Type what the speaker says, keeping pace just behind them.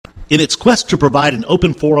In its quest to provide an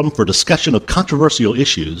open forum for discussion of controversial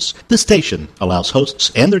issues, this station allows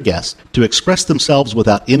hosts and their guests to express themselves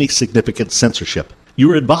without any significant censorship. You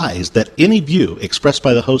are advised that any view expressed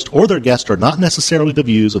by the host or their guest are not necessarily the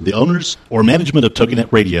views of the owners or management of TogiNet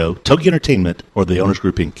Radio, Togi Entertainment, or the Owners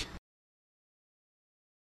Group, Inc.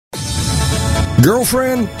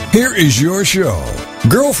 Girlfriend, here is your show.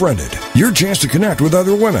 Girlfriended, your chance to connect with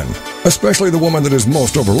other women, especially the woman that is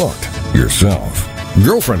most overlooked, yourself.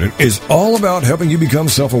 Girlfriended is all about helping you become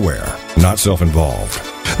self-aware, not self-involved.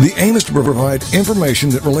 The aim is to provide information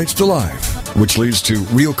that relates to life, which leads to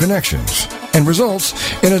real connections, and results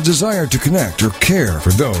in a desire to connect or care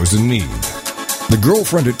for those in need. The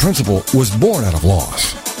Girlfriended principle was born out of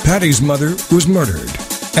loss. Patty's mother was murdered,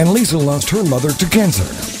 and Lisa lost her mother to cancer.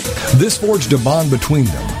 This forged a bond between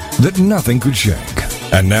them that nothing could shake.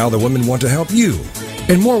 And now the women want to help you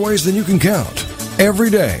in more ways than you can count, every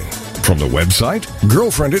day. From the website,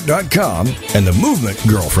 girlfriendit.com, and the movement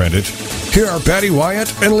Girlfriendit, here are Patty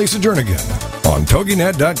Wyatt and Lisa Jernigan on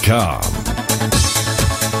TogiNet.com.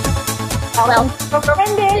 Hello,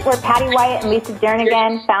 Girlfriendit. We're Patty Wyatt and Lisa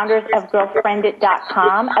Jernigan, founders of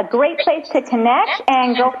Girlfriendit.com, a great place to connect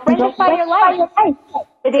and Girlfriendify your life.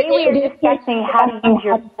 Today we are discussing how to use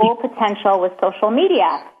your full potential with social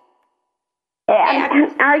media.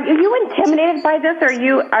 Are you intimidated by this, or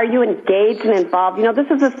are you engaged and involved? You know, this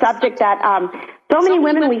is a subject that so many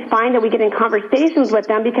women, we find that we get in conversations with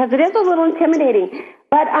them because it is a little intimidating.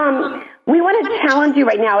 But we want to challenge you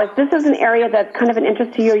right now. If this is an area that's kind of an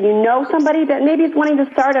interest to you, or you know somebody that maybe is wanting to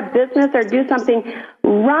start a business or do something,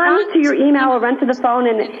 run to your email or run to the phone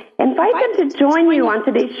and invite them to join you on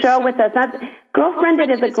today's show with us. Girlfriendit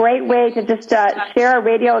is a great way to just share a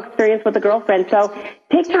radio experience with a girlfriend. So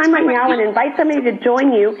take time right now and invite somebody to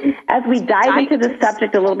join you as we dive into this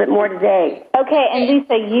subject a little bit more today. Okay, and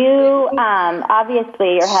Lisa, you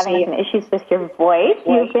obviously are having some issues with your voice.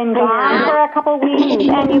 You've been gone for a couple weeks,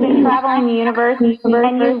 and you've been traveling the universe, and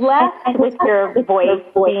you left with your voice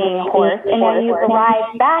being hoarse, and then you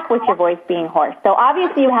arrived back with your voice being hoarse. So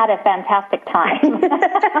obviously you had a fantastic time.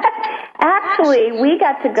 Actually, we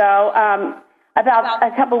got to go about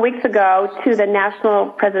a couple weeks ago to the National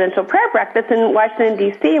Presidential Prayer Breakfast in Washington,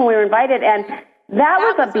 D.C., and we were invited, and that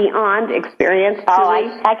was a beyond experience. Oh,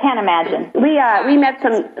 I can't imagine. We met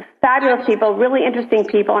some fabulous people, really interesting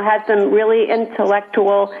people, and had some really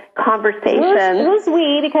intellectual conversations. Who's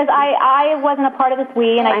we? Because I wasn't a part of this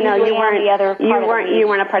we, and I know you weren't the other part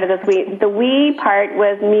you weren't a part of this we. The we part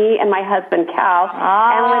was me and my husband Cal,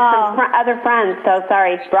 and with some other friends. So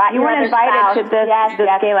sorry, you weren't invited to this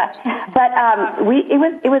gala. But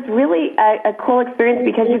it was really a cool experience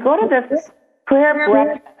because you go to this prayer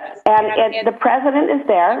breakfast, and the president is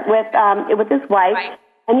there with his wife,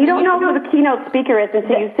 and you don't know who the keynote speaker is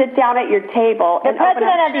until you sit down at your table. The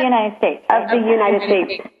president of the United States. Of the United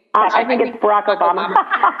States. I think it's Barack Obama.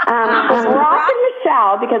 Barack and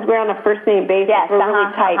Michelle, because we're on a first-name basis, we're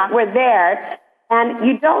really tight. We're there, and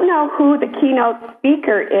you don't know who the keynote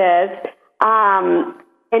speaker is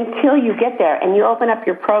until you get there, and you open up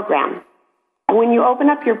your program. And when you open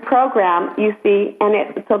up your program, you see,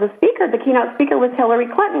 so the keynote speaker was Hillary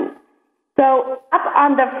Clinton. So up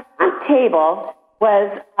on the front table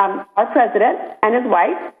was our president and his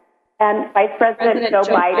wife, and Vice President Joe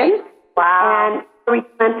Biden, and Hillary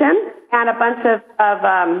Clinton, and a bunch of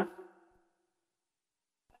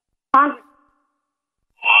Congress.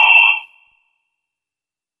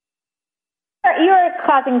 You are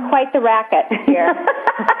causing quite the racket here.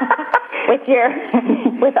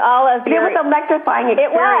 with all of your... It was electrifying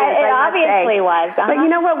experience. It obviously was. But you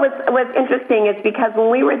know what was interesting is because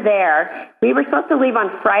when we were there, we were supposed to leave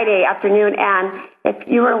on Friday afternoon, and if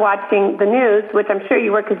you were watching the news, which I'm sure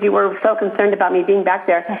you were because you were so concerned about me being back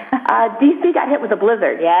there, D.C. got hit with a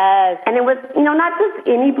blizzard. Yes. And it was, not just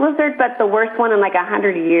any blizzard, but the worst one in like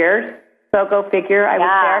 100 years. So go figure, I was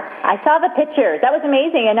there. I saw the pictures. That was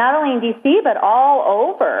amazing. And not only in D.C., but all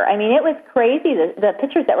over. I mean, it was crazy, the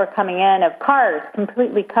pictures that were coming in of cars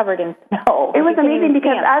completely covered in snow. It was amazing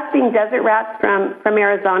because us being desert rats from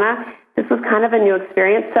Arizona, this was kind of a new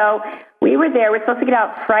experience. So we were there. We were supposed to get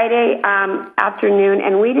out Friday afternoon,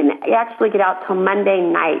 and we didn't actually get out till Monday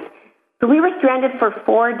night. So we were stranded for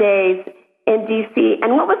 4 days in D.C.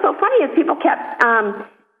 And what was so funny is people kept...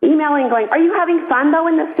 emailing going, are you having fun, though,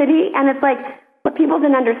 in the city? And it's like, what people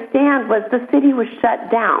didn't understand was the city was shut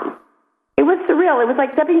down. It was surreal. It was like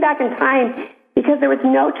stepping back in time because there was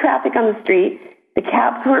no traffic on the street. The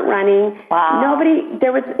cabs weren't running. Wow.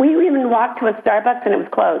 We even walked to a Starbucks and it was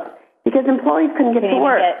closed. because employees couldn't get to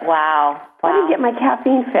work. Wow. I didn't get my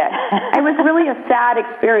caffeine fix. It was really a sad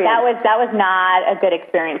experience. That was not a good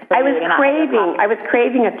experience for you. I was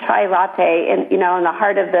craving a chai latte in the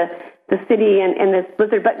heart of the city in this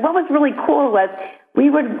blizzard. But what was really cool was we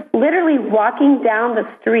were literally walking down the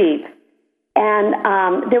street, and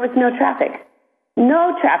there was no traffic.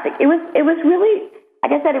 No traffic. It was really,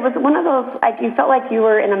 like I said, it was one of those, like, you felt like you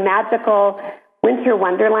were in a magical winter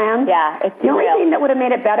wonderland. Yeah, it's the only thing that would have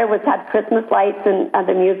made it better was have Christmas lights and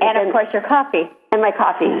the music. And, of course, your coffee. And my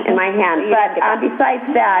coffee in my hand. But besides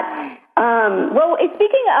that... well,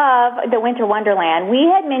 speaking of the winter wonderland,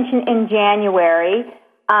 we had mentioned in January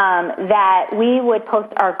that we would post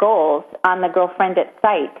our goals on the Girlfriendit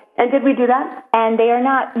site. And did we do that? And they are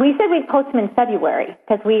not. We said we'd post them in February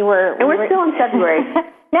because we were. And we're still in February.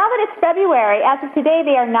 Now that it's February, as of today,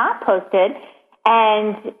 they are not posted.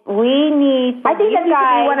 And we need. I think that needs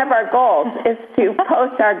to be one of our goals is to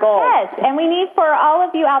post our goals. Yes, and we need for all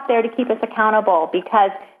of you out there to keep us accountable because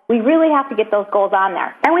we really have to get those goals on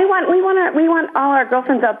there. And we want all our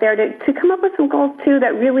girlfriends out there to come up with some goals too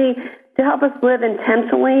that really to help us live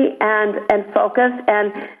intentionally and focus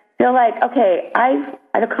and feel like, okay,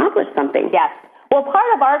 I've accomplished something. Yes. Well, part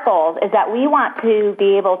of our goals is that we want to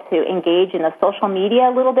be able to engage in the social media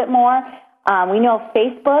a little bit more. We know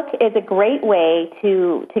Facebook is a great way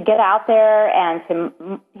to get out there and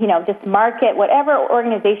to, just market whatever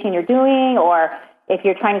organization you're doing or if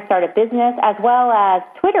you're trying to start a business, as well as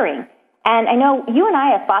Twittering. And I know you and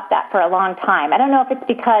I have fought that for a long time. I don't know if it's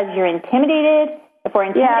because you're intimidated, if we're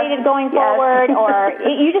intimidated going forward, or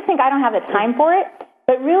you just think I don't have the time for it.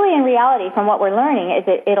 But really, in reality, from what we're learning, is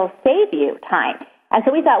that it'll save you time. And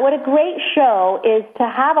so we thought what a great show is to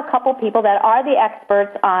have a couple people that are the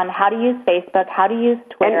experts on how to use Facebook, how to use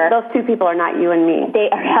Twitter. And those two people are not you and me. They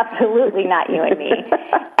are absolutely not you and me.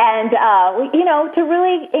 And, to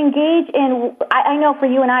really engage in, I know for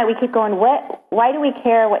you and I, we keep going, why do we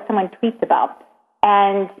care what someone tweets about?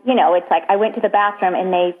 And, it's like I went to the bathroom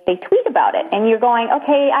and they tweet about it. And you're going,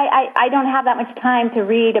 okay, I don't have that much time to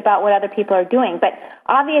read about what other people are doing. But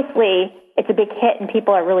obviously it's a big hit and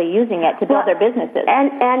people are really using it to build their businesses.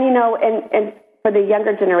 And for the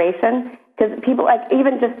younger generation, because people, like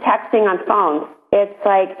even just texting on phones, it's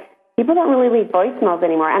like people don't really leave voicemails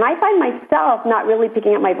anymore. And I find myself not really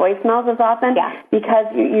picking up my voicemails as often because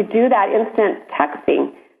you do that instant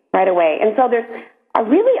texting right away. And so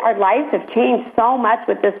our lives have changed so much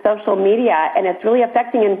with this social media, and it's really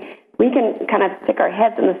affecting, and we can kind of stick our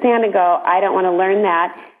heads in the sand and go, I don't want to learn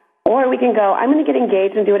that. Or we can go, I'm going to get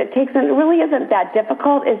engaged and do what it takes. And it really isn't that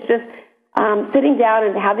difficult. It's just sitting down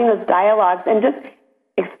and having those dialogues and just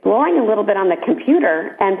exploring a little bit on the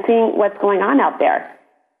computer and seeing what's going on out there.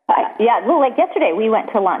 Like yesterday, we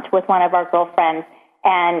went to lunch with one of our girlfriends,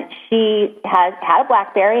 and she has had a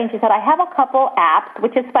BlackBerry, and she said, I have a couple apps,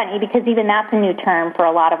 which is funny because even that's a new term for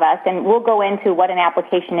a lot of us, and we'll go into what an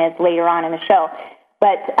application is later on in the show.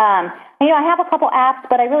 But, I have a couple apps,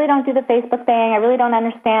 but I really don't do the Facebook thing. I really don't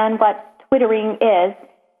understand what Twittering is.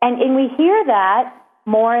 And we hear that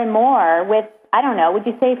more and more with, I don't know, would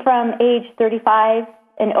you say from age 35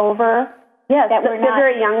 and over? Yes, they're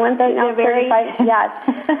very young ones. They're very 35, yes.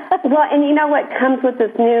 Well, and you know what comes with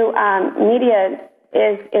this new media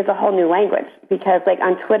is a whole new language because, like,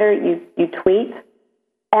 on Twitter, you tweet,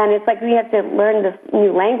 and it's like we have to learn this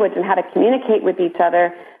new language and how to communicate with each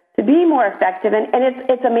other to be more effective. And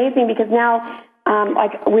it's amazing because now,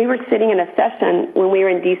 like we were sitting in a session when we were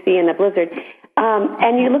in D.C. in the blizzard,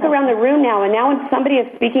 and you look around the room now, and now when somebody is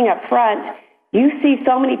speaking up front, you see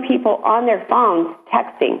so many people on their phones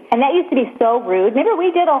texting. And that used to be so rude. Remember,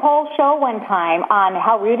 we did a whole show one time on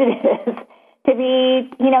how rude it is to be,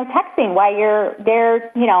 texting while you're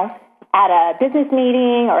there, at a business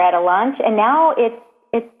meeting or at a lunch. And now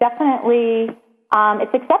it's definitely,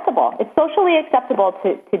 it's acceptable. It's socially acceptable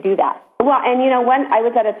to do that. Well, and when I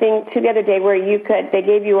was at a thing too the other day where they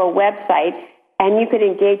gave you a website and you could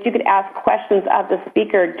engage, you could ask questions of the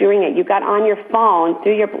speaker during it. You got on your phone,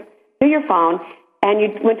 through your phone, and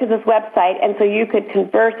you went to this website, and so you could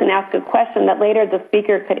converse and ask a question that later the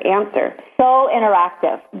speaker could answer. So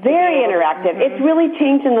interactive. Very interactive. Mm-hmm. It's really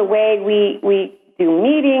changing the way we do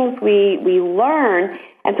meetings, we learn,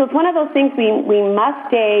 and so it's one of those things we must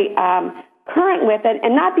stay current with it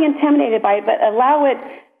and not be intimidated by it, but allow it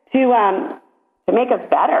to make us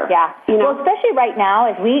better. Yeah. Well, especially right now,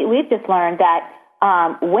 as we've just learned that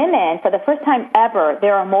women, for the first time ever,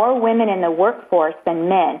 there are more women in the workforce than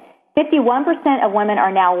men. 51% of women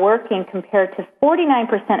are now working compared to 49%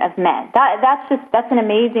 of men. That's an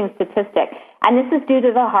amazing statistic. And this is due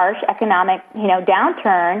to the harsh economic,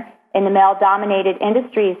 downturn in the male-dominated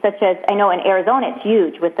industries, such as, I know in Arizona it's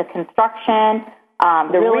huge with the construction,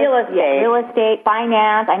 the real estate,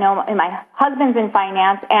 finance. I know my husband's in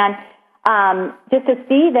finance, and just to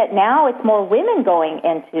see that now it's more women going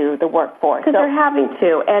into the workforce. Because they're having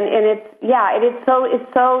to, and it's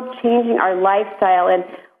so changing our lifestyle, and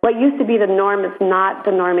what used to be the norm is not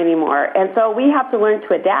the norm anymore. And so we have to learn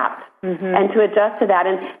to adapt and to adjust to that.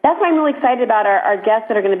 And that's why I'm really excited about our guests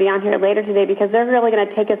that are going to be on here later today, because they're really going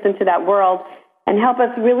to take us into that world and help us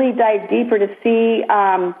really dive deeper to see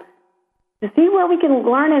where we can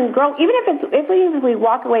learn and grow. Even if we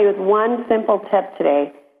walk away with one simple tip today,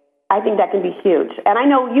 I think that can be huge. And I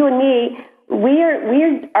know you and me, we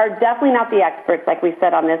are definitely not the experts, like we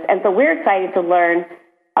said, on this. And so we're excited to learn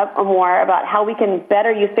more about how we can better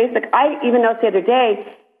use Facebook. I even noticed the other day,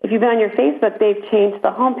 if you've been on your Facebook, they've changed the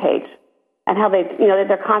homepage and how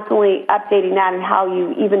they're constantly updating that and how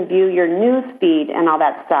you even view your news feed and all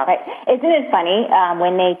that stuff. Right. Isn't it funny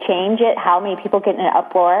when they change it, how many people get in an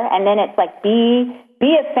uproar, and then it's like, be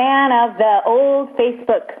a fan of the old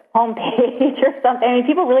Facebook homepage or something. I mean,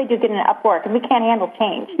 people really do get in an uproar because we can't handle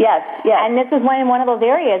change. Yes. And this is one of those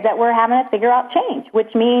areas that we're having to figure out change, which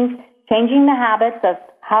means changing the habits of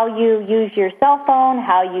how you use your cell phone,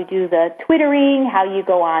 how you do the Twittering, how you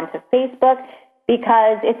go on to Facebook,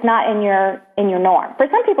 because it's not in your norm. For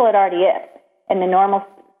some people, it already is in the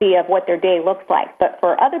normalcy of what their day looks like. But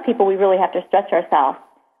for other people, we really have to stretch ourselves.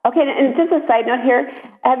 Okay, and just a side note here,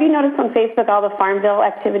 have you noticed on Facebook all the Farmville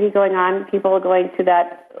activity going on? People are going to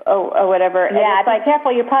that, or whatever. Yeah, be careful.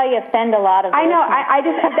 You probably offend a lot of I know. I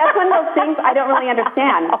just, that's one of those things I don't really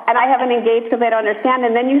understand. And I haven't engaged because I don't understand.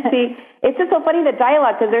 And then you see, it's just so funny, the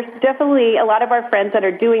dialogue, because there's definitely a lot of our friends that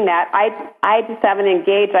are doing that. I just haven't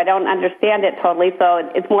engaged. I don't understand it totally, so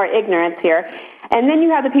it's more ignorance here. And then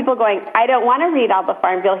you have the people going, I don't want to read all the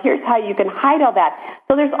Farmville. Here's how you can hide all that.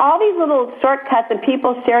 So there's all these little shortcuts and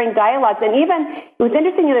people sharing dialogues. And even, it was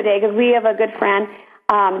interesting the other day because we have a good friend,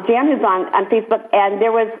 Jan, who's on Facebook, and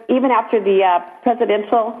there was, even after the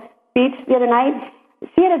presidential speech the other night,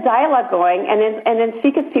 she had a dialogue going, and then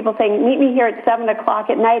she gets people saying, meet me here at 7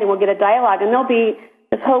 o'clock at night and we'll get a dialogue. And there'll be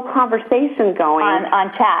this whole conversation going.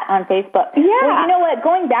 On chat, on Facebook. Yeah. Well, you know what,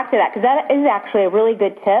 going back to that, because that is actually a really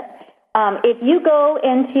good tip. If you go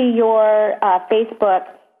into your Facebook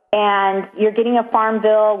and you're getting a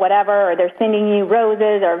Farmville, whatever, or they're sending you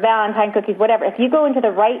roses or Valentine cookies, whatever, if you go into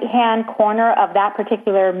the right-hand corner of that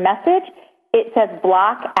particular message, it says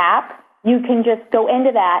block app. You can just go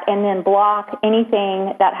into that and then block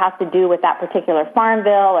anything that has to do with that particular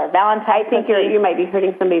Farmville or Valentine. I think you might be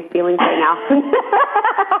hurting somebody's feelings right now.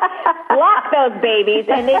 Block those babies,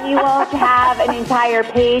 and then you won't have an entire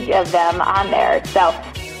page of them on there. So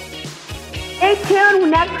stay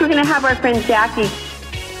tuned. Next, we're going to have our friend Jackie,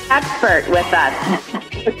 expert, with us.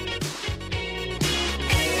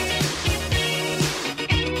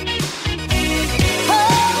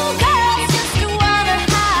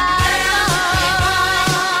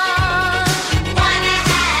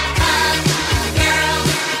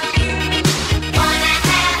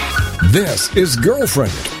 This is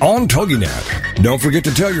Girlfriended on TogiNet. Don't forget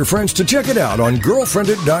to tell your friends to check it out on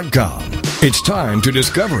girlfriended.com. It's time to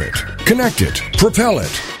discover it, connect it, propel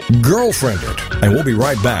it, Girlfriended. And we'll be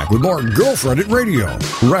right back with more Girlfriended Radio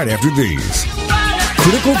right after these.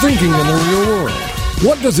 Critical thinking in the real world.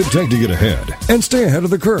 What does it take to get ahead and stay ahead of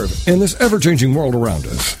the curve in this ever-changing world around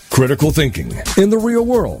us? Critical thinking in the real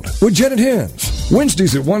world with Janet Hens.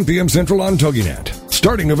 Wednesdays at 1 p.m. Central on TogiNet.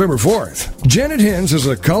 Starting November 4th, Janet Hens is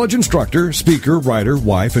a college instructor, speaker, writer,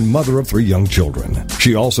 wife, and mother of 3 young children.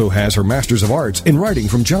 She also has her Master's of Arts in Writing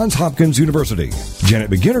from Johns Hopkins University. Janet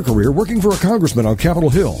began her career working for a congressman on Capitol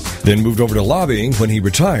Hill, then moved over to lobbying when he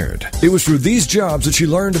retired. It was through these jobs that she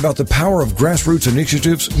learned about the power of grassroots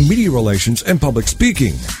initiatives, media relations, and public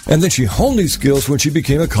speaking. And then she honed these skills when she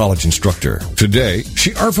became a college instructor. Today,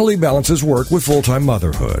 she artfully balances work with full-time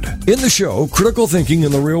motherhood. In the show, Critical Thinking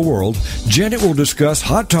in the Real World, Janet will discuss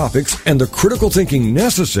hot topics and the critical thinking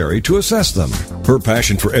necessary to assess them. Her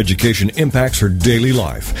passion for education impacts her daily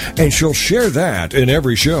life, and she'll share that in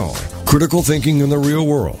every show. Critical Thinking in the Real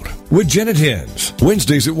World with Janet Hens,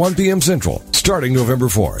 Wednesdays at 1 p.m. Central, starting November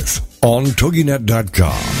 4th on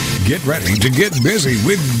TogiNet.com. Get ready to get busy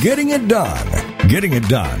with Getting It Done. Getting It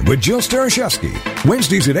Done with Jill Starashevsky,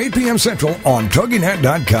 Wednesdays at 8 p.m. Central on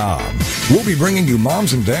TogiNet.com. We'll be bringing you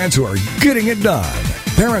moms and dads who are getting it done.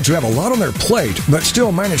 Parents who have a lot on their plate but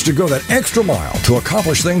still manage to go that extra mile to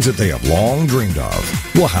accomplish things that they have long dreamed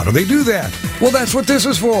of. Well, how do they do that? Well, that's what this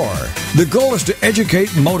is for. The goal is to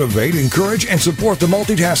educate, motivate, encourage, and support the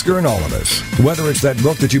multitasker in all of us. Whether it's that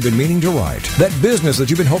book that you've been meaning to write, that business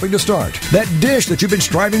that you've been hoping to start, that dish that you've been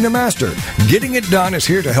striving to master, Getting It Done is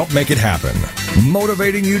here to help make it happen.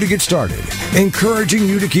 Motivating you to get started, encouraging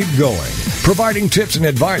you to keep going, providing tips and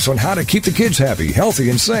advice on how to keep the kids happy, healthy,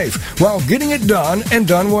 and safe while getting it done and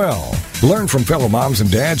done well. Learn from fellow moms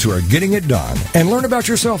and dads who are getting it done and learn about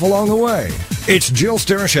yourself along the way. It's Jill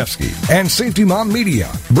Starashevsky and Safety Mom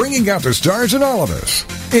Media, bringing out the stars in all of us.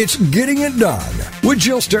 It's Getting It Done with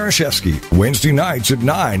Jill Starashevsky, Wednesday nights at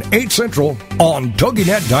 9, 8 Central on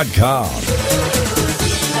TogiNet.com.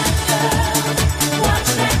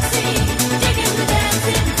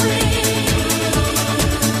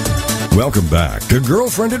 Welcome back to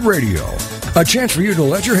Girlfriended Radio, a chance for you to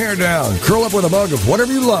let your hair down, curl up with a mug of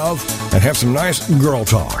whatever you love, and have some nice girl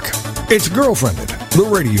talk. It's Girlfriended, the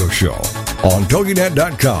radio show on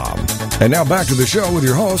TogiNet.com. And now back to the show with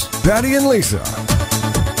your hosts, Patty and Lisa.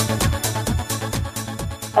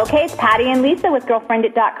 Okay, it's Patty and Lisa with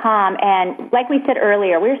Girlfriended.com. And like we said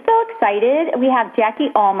earlier, we're so excited. We have Jackie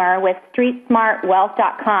Ulmer with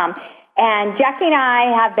StreetSmartWealth.com. And Jackie and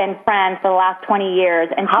I have been friends for the last 20 years.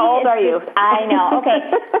 And How old are you? I know. Okay.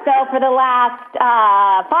 So for the last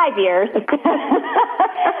 5 years.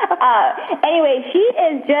 Anyway, she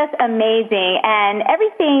is just amazing. And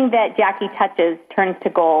everything that Jackie touches turns to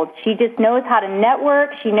gold. She just knows how to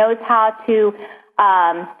network. She knows how to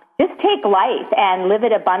just take life and live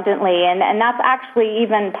it abundantly. And that's actually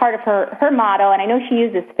even part of her motto. And I know she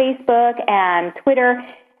uses Facebook and Twitter.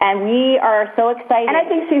 And we are so excited. And I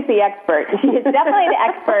think she's the expert. She is definitely the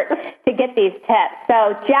expert to get these tips.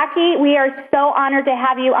 So, Jackie, we are so honored to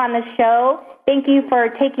have you on the show. Thank you for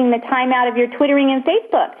taking the time out of your Twittering and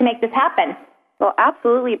Facebook to make this happen. Well,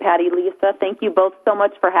 absolutely, Patty, Lisa. Thank you both so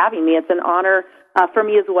much for having me. It's an honor for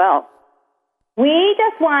me as well. We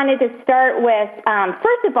just wanted to start with,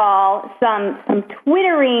 first of all, some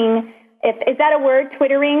Twittering. Is that a word,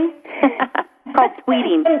 Twittering? Called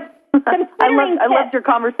tweeting. I loved your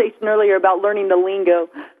conversation earlier about learning the lingo.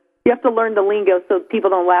 You have to learn the lingo so people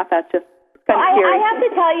don't laugh at you. It's kind of scary. I have to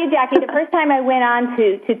tell you, Jackie, the first time I went on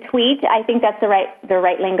to tweet, I think that's the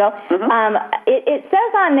right lingo. Mm-hmm. It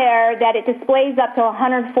says on there that it displays up to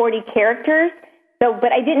 140 characters. So,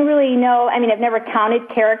 but I didn't really know. I mean, I've never counted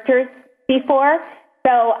characters before.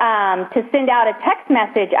 So to send out a text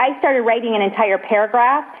message, I started writing an entire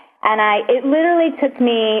paragraph, and it literally took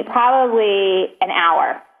me probably an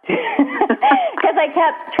hour. Because I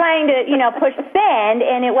kept trying to, push send,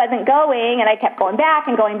 and it wasn't going, and I kept going back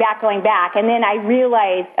and going back, and then I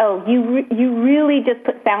realized, you really just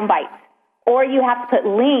put sound bites, or you have to put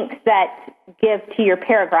links that give to your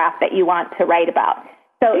paragraph that you want to write about.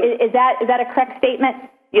 So is that a correct statement?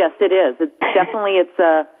 Yes, it is. It's definitely,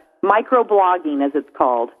 it's microblogging, as it's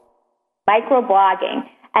called. Microblogging.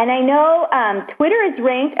 And I know Twitter is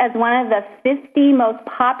ranked as one of the 50 most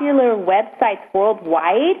popular websites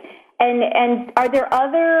worldwide. And are there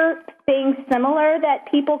other things similar that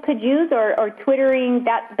people could use, or Twittering,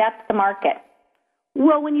 that's the market?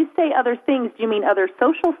 Well, when you say other things, do you mean other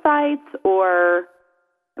social sites? Or,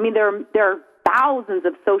 I mean, there are thousands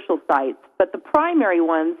of social sites, but the primary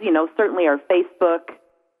ones, certainly are Facebook,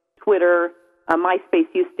 Twitter. MySpace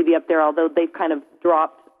used to be up there, although they've kind of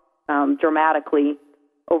dropped dramatically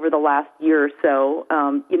over the last year or so.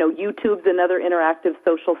 YouTube's another interactive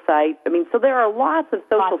social site. I mean, so there are lots of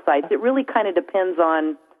social sites. It really kind of depends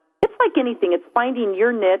on, it's like anything. It's finding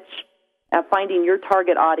your niche, finding your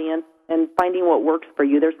target audience, and finding what works for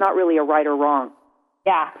you. There's not really a right or wrong.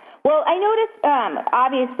 Yeah. Well, I noticed,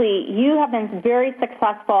 obviously, you have been very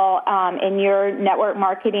successful in your network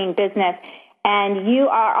marketing business. And you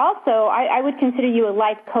are also, I would consider you a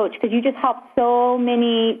life coach, because you just help so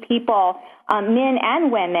many people, men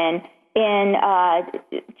and women, in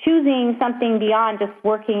choosing something beyond just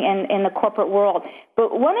working in the corporate world.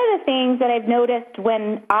 But one of the things that I've noticed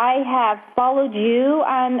when I have followed you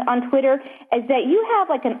on Twitter is that you have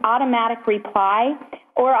like an automatic reply,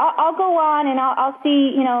 or I'll go on and I'll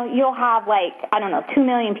see, you'll have 2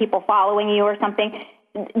 million people following you or something.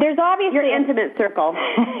 There's obviously your intimate circle.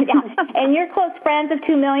 Yeah, and your close friends of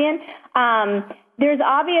 2 million. There's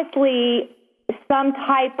obviously some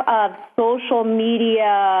type of social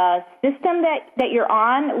media system that you're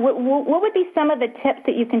on. What would be some of the tips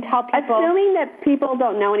that you can tell people? Assuming that people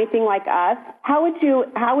don't know anything like us, how would you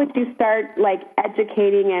start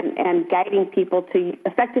educating and guiding people to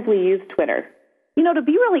effectively use Twitter? To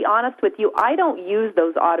be really honest with you, I don't use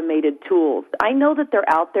those automated tools. I know that they're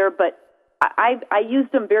out there, but I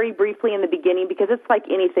used them very briefly in the beginning because it's like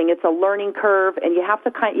anything. It's a learning curve, and you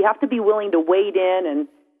have to be willing to wade in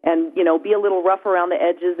and be a little rough around the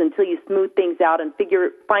edges until you smooth things out and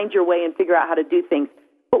find your way and figure out how to do things.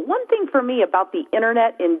 But one thing for me about the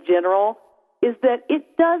internet in general is that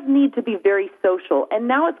it does need to be very social, and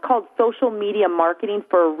now it's called social media marketing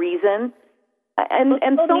for a reason. And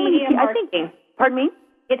so many people, I think. Pardon me?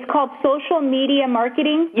 It's called social media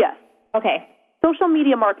marketing? Yes. Okay. Social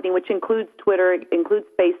media marketing, which includes Twitter, includes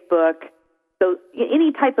Facebook, so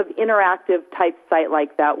any type of interactive type site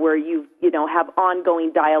like that where you have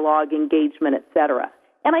ongoing dialogue, engagement, etc.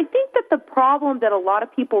 And I think that the problem that a lot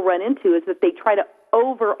of people run into is that they try to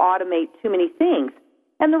over-automate too many things.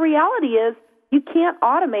 And the reality is you can't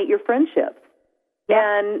automate your friendships.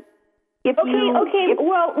 And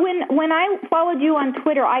well, when I followed you on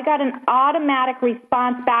Twitter, I got an automatic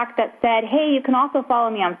response back that said, hey, you can also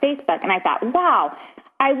follow me on Facebook. And I thought, wow,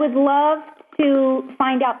 I would love to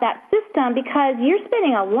find out that system because you're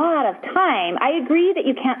spending a lot of time. I agree that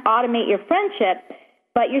you can't automate your friendships,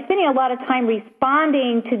 but you're spending a lot of time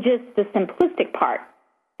responding to just the simplistic part.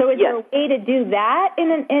 So is there a way to do that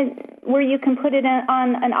where you can put it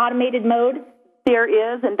on an automated mode? There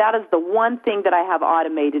is, and that is the one thing that I have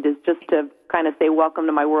automated is just to kind of say, welcome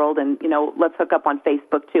to my world, and, let's hook up on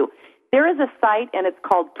Facebook, too. There is a site, and it's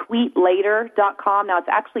called tweetlater.com. Now, it's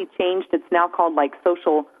actually changed. It's now called, like,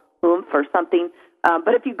 Social Oomph or something.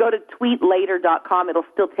 But if you go to tweetlater.com, it'll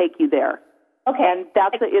still take you there. Okay. And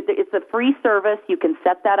it's a free service. You can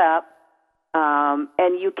set that up,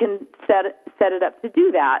 and you can set it up to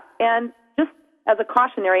do that. And just as a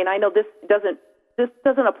cautionary, and I know this doesn't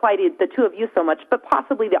apply to the two of you so much, but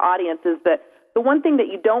possibly the audience, is that the one thing that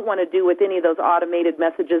you don't want to do with any of those automated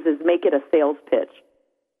messages is make it a sales pitch.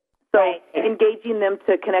 So engaging them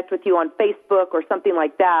to connect with you on Facebook or something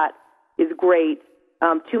like that is great.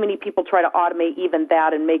 Too many people try to automate even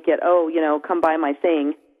that and make it, come buy my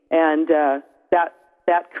thing. And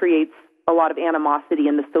that creates a lot of animosity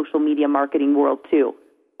in the social media marketing world too.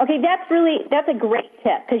 Okay, that's a great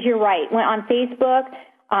tip because you're right. When on Facebook,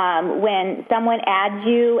 when someone adds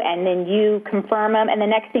you and then you confirm them, and the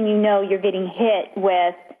next thing you know, you're getting hit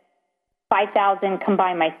with 5,000 come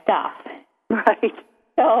buy my stuff. Right.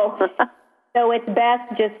 So it's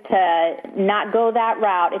best just to not go that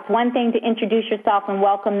route. It's one thing to introduce yourself and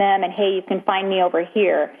welcome them, and hey, you can find me over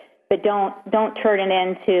here, but don't turn it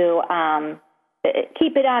into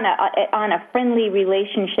keep it on a friendly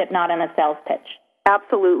relationship, not on a sales pitch.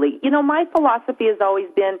 Absolutely. My philosophy has always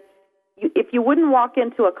been, if you wouldn't walk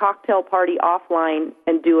into a cocktail party offline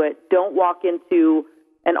and do it, don't walk into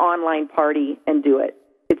an online party and do it.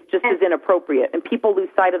 It's just as inappropriate. And people lose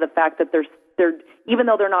sight of the fact that they're even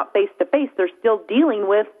though they're not face to face, they're still dealing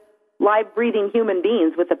with live breathing human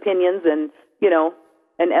beings with opinions and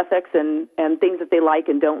and ethics and things that they like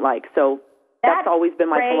and don't like. So that's always been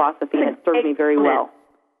my philosophy, and it served me very well.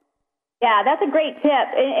 Yeah, that's a great tip.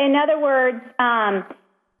 In other words,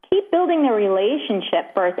 keep building the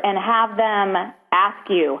relationship first and have them ask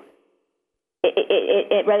you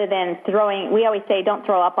it rather than throwing. We always say don't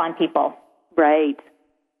throw up on people. Right.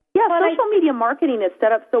 Yeah, social media marketing is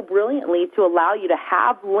set up so brilliantly to allow you to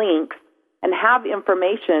have links and have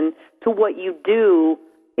information to what you do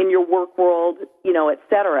in your work world, et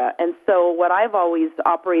cetera. And so what I've always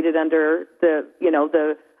operated under the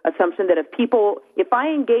assumption that if I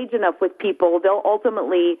engage enough with people, they'll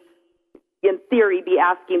ultimately, in theory, be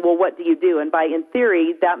asking, well, what do you do? And by in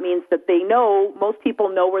theory, that means that most people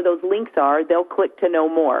know where those links are. They'll click to know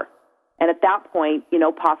more. And at that point,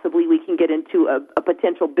 possibly we can get into a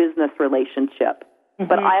potential business relationship. Mm-hmm.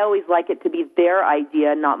 But I always like it to be their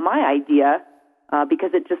idea, not my idea,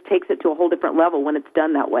 because it just takes it to a whole different level when it's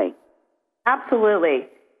done that way. Absolutely.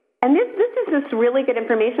 And this is just really good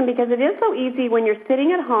information because it is so easy when you're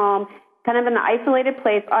sitting at home, kind of in an isolated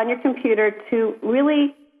place on your computer, to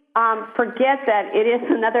really forget that it is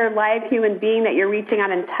another live human being that you're reaching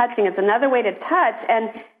out and touching. It's another way to touch,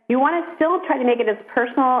 and you want to still try to make it as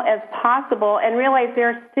personal as possible and realize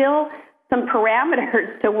there are still some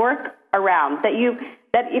parameters to work around, that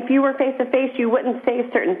if you were face-to-face, you wouldn't say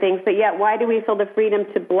certain things, but yet why do we feel the freedom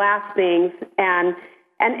to blast things? And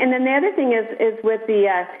then the other thing is with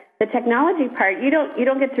the technology part, you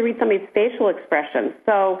don't get to read somebody's facial expressions.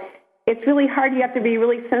 So it's really hard. You have to be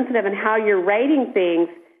really sensitive in how you're writing things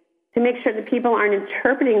to make sure that people aren't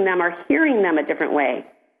interpreting them or hearing them a different way.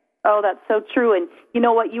 Oh, that's so true. And you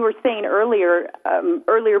know what you were saying earlier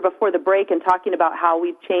before the break, and talking about how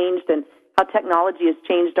we've changed and how technology has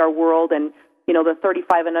changed our world, and the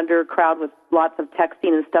 35 and under crowd with lots of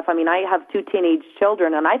texting and stuff. I mean, I have 2 teenage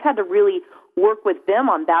children, and I've had to really work with them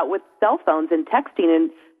on that with cell phones and texting,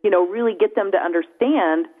 and really get them to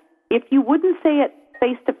understand, if you wouldn't say it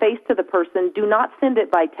face-to-face to the person, do not send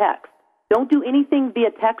it by text. Don't do anything via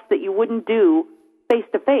text that you wouldn't do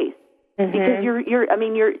face-to-face. Because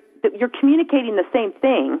you're communicating the same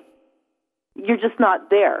thing. You're just not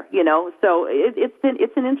there, So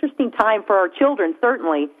it's an interesting time for our children,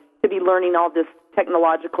 certainly, to be learning all this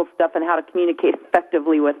technological stuff and how to communicate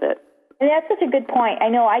effectively with it. And that's such a good point. I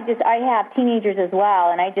know I have teenagers as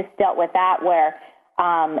well, and I just dealt with that where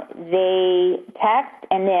they text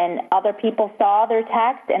and then other people saw their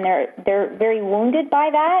text and they're very wounded by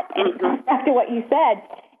that. And it comes back to what you said.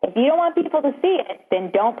 If you don't want people to see it, then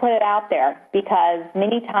don't put it out there, because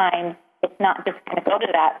many times it's not just going to go to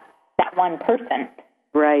that one person.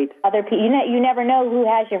 Right. Other people, you never know who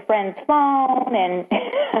has your friend's phone and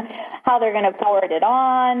how they're going to forward it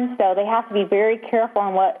on. So they have to be very careful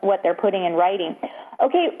on what they're putting in writing.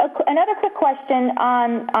 Okay, another quick question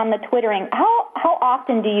on the Twittering. How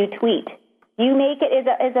often do you tweet? Do you make it, is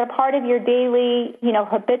it a part of your daily,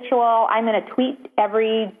 habitual, I'm going to tweet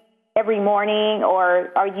every morning,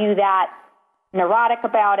 or are you that neurotic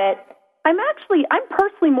about it? I'm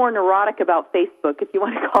personally more neurotic about Facebook, if you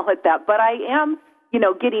want to call it that, but I am,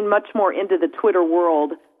 getting much more into the Twitter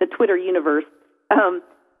world, the Twitter universe,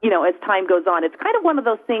 as time goes on. It's kind of one of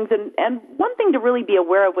those things, and one thing to really be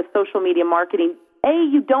aware of with social media marketing,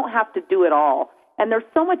 you don't have to do it all. And there's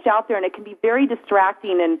so much out there, and it can be very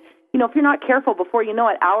distracting, and, if you're not careful, before you know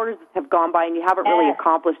it, hours have gone by and you haven't really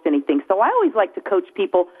accomplished anything. So I always like to coach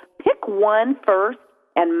people, pick one first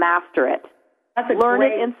and master it. Learn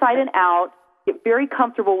it inside and out, get very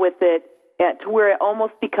comfortable with it to where it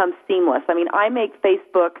almost becomes seamless. I mean, I make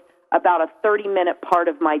Facebook about a 30-minute part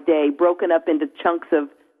of my day, broken up into chunks of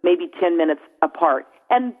maybe 10 minutes apart.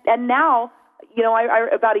 And now, I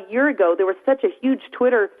about a year ago, there was such a huge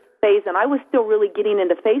Twitter phase, and I was still really getting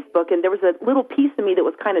into Facebook, and there was a little piece of me that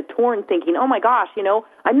was kind of torn, thinking, oh my gosh,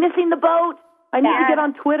 I'm missing the boat. I need to get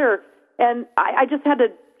on Twitter. And I just had to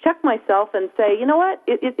check myself and say, you know what,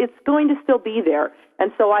 it's going to still be there.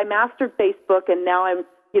 And so I mastered Facebook, and now I'm,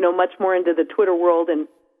 much more into the Twitter world and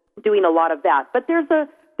doing a lot of that. But there's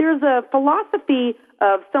a philosophy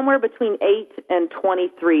of somewhere between 8 and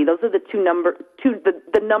 23. Those are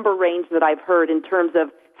the number range that I've heard in terms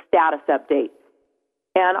of status updates.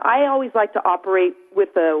 And I always like to operate with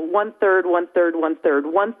a 1/3, 1/3, 1/3.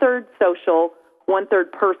 1/3 social,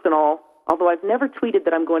 1/3 personal, although I've never tweeted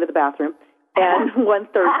that I'm going to the bathroom, and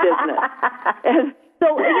 1/3 business. And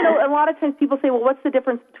so, a lot of times people say, well, what's the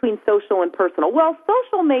difference between social and personal? Well,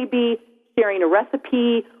 social may be sharing a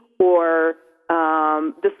recipe, or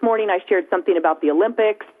this morning I shared something about the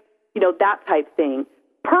Olympics, that type thing.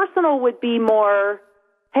 Personal would be more,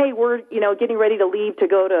 hey, we're, getting ready to leave to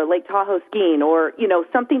go to Lake Tahoe skiing, or,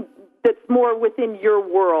 something that's more within your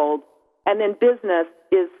world. And then business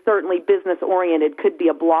is certainly business-oriented. Could be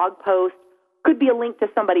a blog post, could be a link to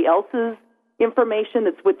somebody else's information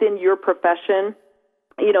that's within your profession,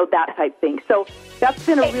 that type thing. So that's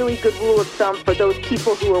been a really good rule of thumb for those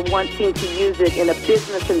people who are wanting to use it in a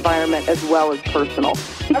business environment as well as personal.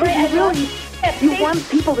 Because you want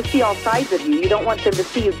people to see all sides of you. You don't want them to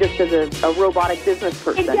see you just as a robotic business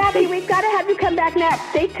person. Exactly. We've got to have you come back next.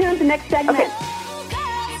 Stay tuned to the next segment. Okay.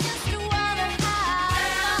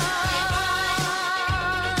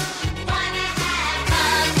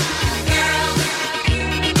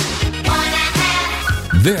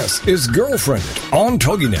 This is Girlfriended on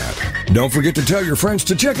TogiNet. Don't forget to tell your friends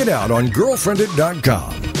to check it out on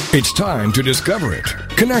Girlfriended.com. It's time to discover it,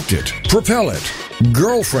 connect it, propel it,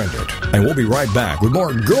 Girlfriended. And we'll be right back with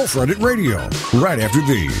more Girlfriended Radio right after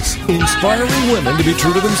these. Inspiring women to be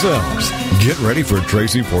true to themselves. Get ready for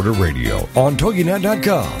Tracy Porter Radio on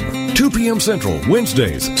TogiNet.com. 2 p.m. Central,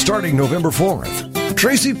 Wednesdays, starting November 4th.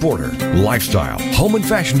 Tracy Porter, lifestyle, home and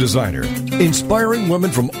fashion designer, inspiring women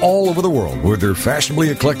from all over the world with their fashionably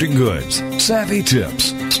eclectic goods, savvy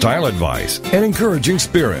tips, style advice, and encouraging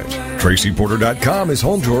spirit. TracyPorter.com is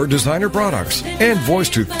home to her designer products and voice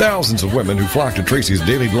to thousands of women who flock to Tracy's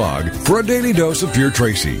daily blog for a daily dose of pure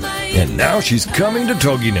Tracy. And now she's coming to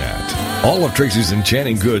TogiNet. All of Tracy's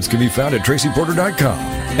enchanting goods can be found at TracyPorter.com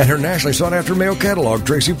and her nationally sought-after male catalog,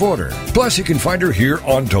 Tracy Porter. Plus, you can find her here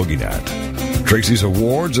on TogiNet. Tracy's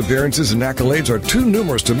awards, appearances, and accolades are too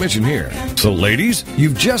numerous to mention here. So, ladies,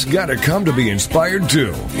 you've just got to come to be inspired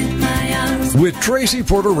too. With Tracy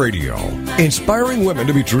Porter Radio, inspiring women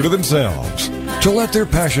to be true to themselves, to let their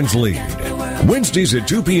passions lead. Wednesdays at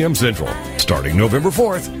 2 p.m. Central, starting November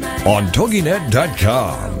 4th on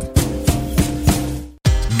TogiNet.com.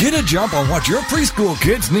 Get a jump on what your preschool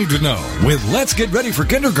kids need to know with Let's Get Ready for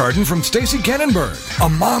Kindergarten from Stacy Kannenberg. A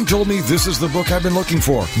mom told me this is the book I've been looking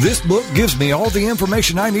for. This book gives me all the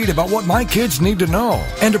information I need about what my kids need to know.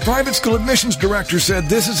 And a private school admissions director said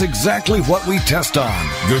this is exactly what we test on.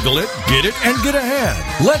 Google it, get it, and get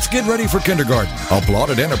ahead. Let's Get Ready for Kindergarten.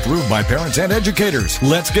 Applauded and approved by parents and educators.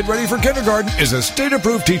 Let's Get Ready for Kindergarten is a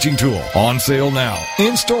state-approved teaching tool. On sale now.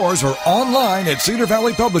 In stores or online at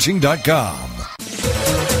cedarvalleypublishing.com.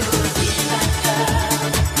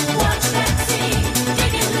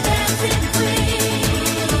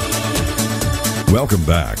 Welcome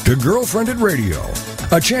back to Girlfriended Radio.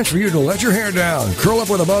 A chance for you to let your hair down, curl up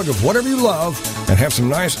with a mug of whatever you love, and have some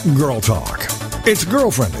nice girl talk. It's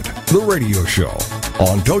Girlfriended, the radio show,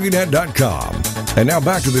 on TogiNet.com. And now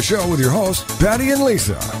back to the show with your hosts, Patty and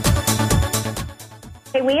Lisa.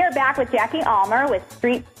 Hey, we are back with Jackie Almer with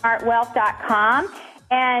StreetSmartWealth.com.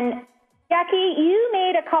 And Jackie, you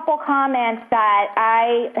made a couple comments that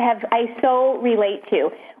I so relate to.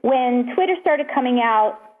 When Twitter started coming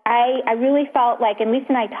out, I really felt like, and Lisa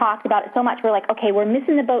and I talked about it so much, we're like, okay, we're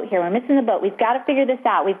missing the boat here. We're missing the boat. We've got to figure this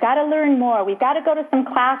out. We've got to learn more. We've got to go to some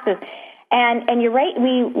classes. And you're right.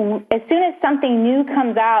 As soon as something new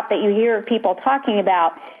comes out that you hear people talking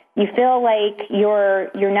about, you feel like you're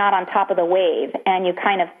not on top of the wave, and you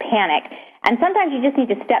kind of panic. And sometimes you just need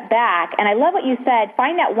to step back. And I love what you said.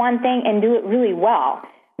 Find that one thing and do it really well,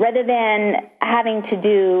 rather than having to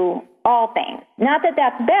do all things. Not that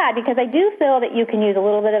that's bad, because I do feel that you can use a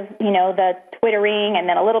little bit of, the Twittering, and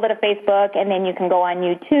then a little bit of Facebook, and then you can go on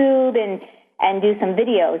YouTube and do some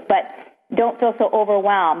videos, but don't feel so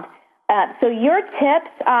overwhelmed. So your tips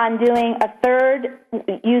on doing a third,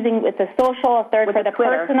 using with the social, a third for the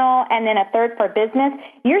Twitter, personal, and then a third for business,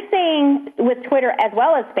 you're saying with Twitter as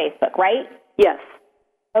well as Facebook, right? Yes.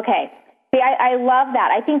 Okay. See, I love that.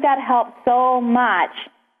 I think that helps so much,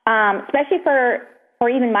 especially for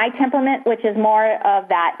even my temperament, which is more of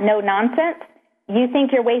that no nonsense. You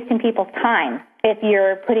think you're wasting people's time if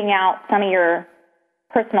you're putting out some of your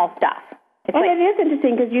personal stuff. And it is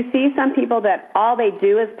interesting because you see some people that all they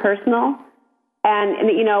do is personal and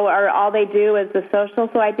or all they do is the social.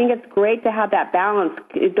 So I think it's great to have that balance.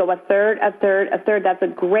 Go a third. That's a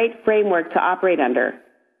great framework to operate under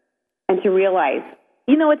and to realize.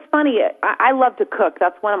 It's funny. I love to cook.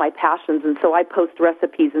 That's one of my passions, and so I post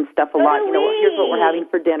recipes and stuff a lot. Here's what we're having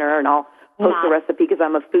for dinner, and I'll post a recipe because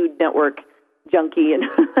I'm a Food Network junkie, and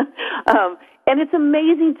and it's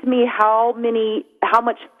amazing to me how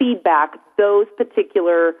much feedback those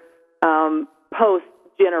particular posts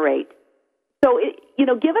generate. So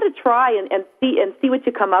give it a try and see what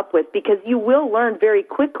you come up with, because you will learn very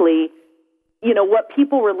quickly, what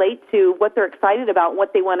people relate to, what they're excited about,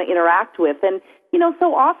 what they want to interact with. And,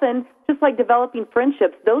 so often, just like developing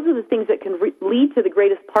friendships, those are the things that can lead to the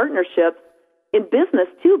greatest partnerships in business,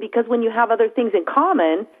 too, because when you have other things in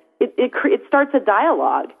common, it starts a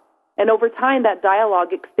dialogue. And over time, that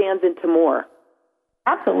dialogue expands into more.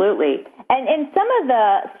 Absolutely. And some of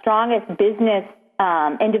the strongest business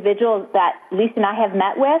individuals that Lisa and I have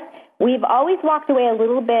met with, we've always walked away a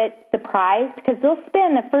little bit surprised, because they'll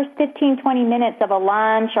spend the first 15, 20 minutes of a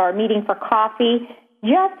lunch or a meeting for coffee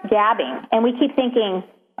just gabbing. And we keep thinking,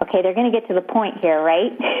 okay, they're going to get to the point here, right?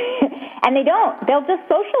 And they don't. They'll just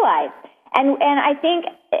socialize. And I think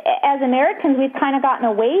as Americans, we've kind of gotten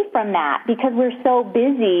away from that because we're so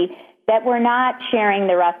busy that we're not sharing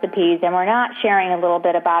the recipes and we're not sharing a little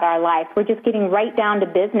bit about our life. We're just getting right down to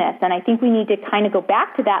business. And I think we need to kind of go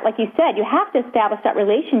back to that. Like you said, you have to establish that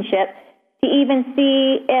relationship to even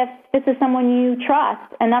see if this is someone you trust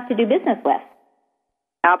enough to do business with.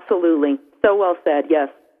 Absolutely. So well said, yes.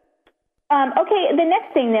 Okay, the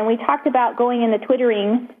next thing then, we talked about going in the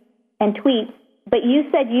Twittering and tweets, but you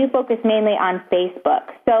said you focus mainly on Facebook.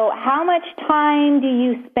 So how much time do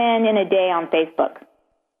you spend in a day on Facebook?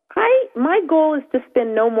 My goal is to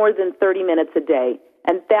spend no more than 30 minutes a day,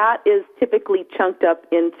 and that is typically chunked up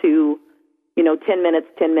into, 10 minutes,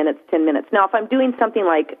 10 minutes, 10 minutes. Now, if I'm doing something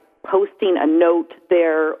like posting a note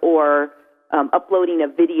there or uploading a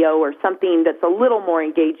video or something that's a little more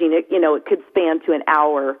engaging, it could span to an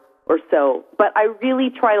hour or so. But I really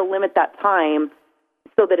try to limit that time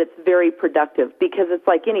so that it's very productive, because it's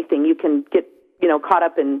like anything. You can get, caught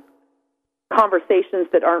up in conversations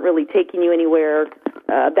that aren't really taking you anywhere,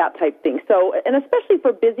 that type thing. So, and especially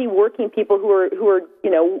for busy working people who are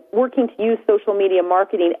working to use social media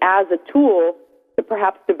marketing as a tool to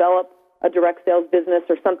perhaps develop a direct sales business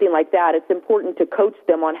or something like that, it's important to coach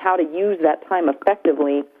them on how to use that time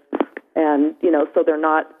effectively, and so they're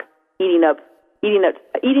not eating up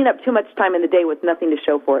too much time in the day with nothing to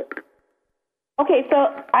show for it. Okay, so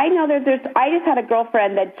I know I just had a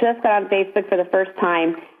girlfriend that just got on Facebook for the first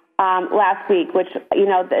time last week, which,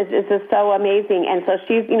 is just so amazing. And so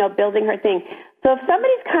she's, building her thing. So if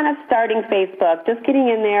somebody's kind of starting Facebook, just getting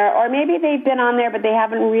in there, or maybe they've been on there but they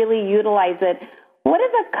haven't really utilized it, what is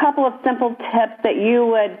a couple of simple tips that you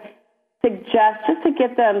would suggest just to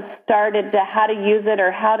get them started to how to use it or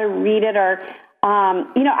how to read it? Or,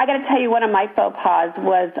 I got to tell you, one of my faux pas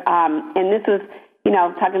was, and this was,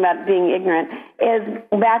 talking about being ignorant, is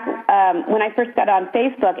back when I first got on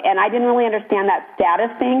Facebook, and I didn't really understand that status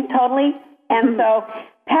thing totally. And so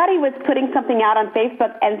Patty was putting something out on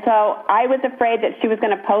Facebook, and so I was afraid that she was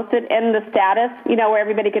going to post it in the status, where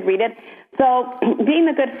everybody could read it. So being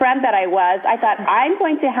the good friend that I was, I thought, I'm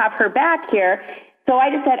going to have her back here. So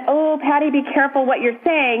I just said, oh, Patty, be careful what you're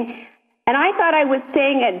saying. And I thought I was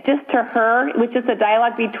saying it just to her, which is a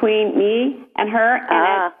dialogue between me and her,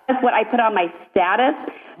 and that's what I put on my status.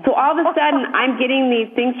 So all of a sudden, I'm getting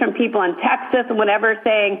these things from people in Texas and whatever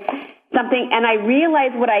saying something, and I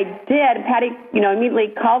realized what I did. Patty,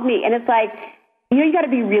 immediately called me, and it's like, you got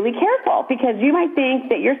to be really careful, because you might think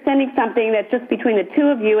that you're sending something that's just between the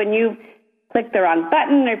two of you, and you clicked the wrong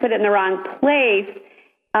button or put it in the wrong place.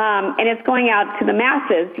 And it's going out to the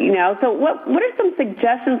masses, So what are some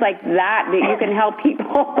suggestions like that you can help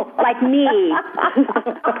people like me?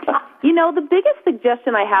 The biggest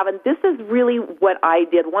suggestion I have, and this is really what I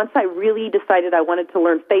did once I really decided I wanted to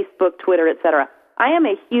learn Facebook, Twitter, etc. I am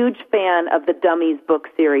a huge fan of the Dummies book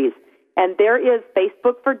series. And there is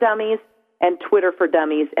Facebook for Dummies and Twitter for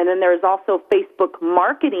Dummies. And then there is also Facebook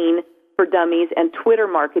Marketing for Dummies and Twitter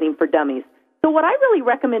Marketing for Dummies. So what I really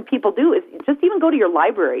recommend people do is just even go to your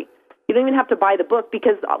library. You don't even have to buy the book,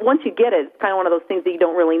 because once you get it, it's kind of one of those things that you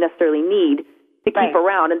don't really necessarily need to keep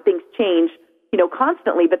around, and things change,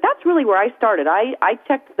 constantly. But that's really where I started. I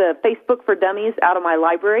checked the Facebook for Dummies out of my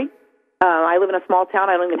library. I live in a small town.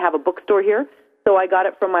 I don't even have a bookstore here. So I got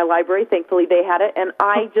it from my library. Thankfully, they had it, and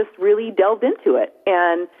I just really delved into it.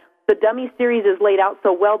 And the Dummies series is laid out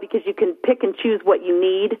so well because you can pick and choose what you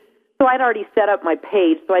need. So I'd already set up my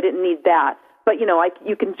page, so I didn't need that. But,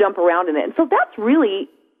 you can jump around in it. And so that's really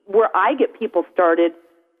where I get people started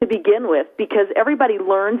to begin with, because everybody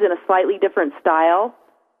learns in a slightly different style,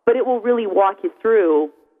 but it will really walk you through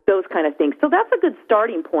those kind of things. So that's a good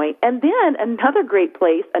starting point. And then another great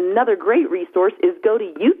place, another great resource is go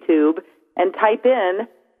to YouTube and type in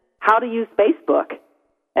how to use Facebook.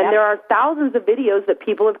 And there are thousands of videos that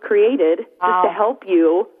people have created just to help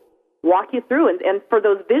you walk you through. And for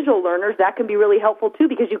those visual learners, that can be really helpful too,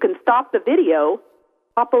 because you can stop the video,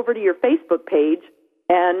 hop over to your Facebook page,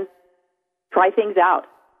 and try things out.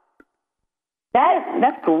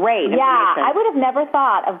 That's great. Yeah, I would have never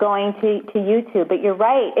thought of going to YouTube, but you're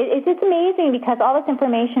right. It's just amazing because all this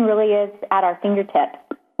information really is at our fingertips.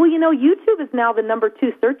 Well, YouTube is now the number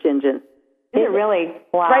 2 search engine. Is it really?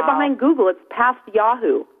 Wow. Right behind Google. It's past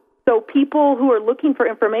Yahoo. So people who are looking for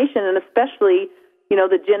information, and especially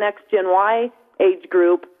the Gen X, Gen Y age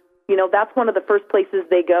group, that's one of the first places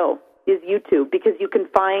they go is YouTube, because you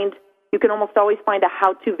can almost always find a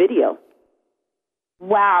how-to video.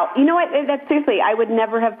 Wow. You know what? That's seriously, I would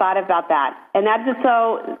never have thought about that. And that's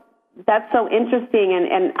so interesting,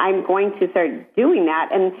 and I'm going to start doing that.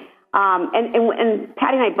 And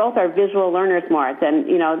Patty and I both are visual learners more than,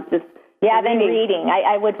 just than reading.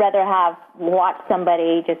 I would rather have watched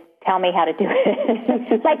somebody just tell me how to do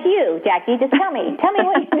it. Like you, Jackie, just tell me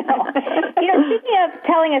what you know. Speaking of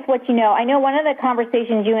telling us what you know, I know one of the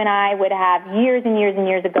conversations you and I would have years and years and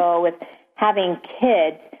years ago with having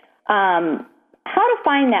kids, how to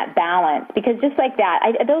find that balance, because just like that,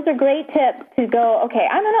 those are great tips to go, okay,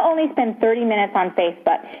 I'm going to only spend 30 minutes on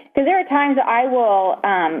Facebook, because there are times that I will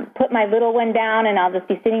put my little one down and I'll just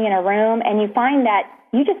be sitting in a room, and you find that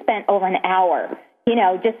you just spent over an hour,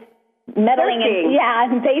 just meddling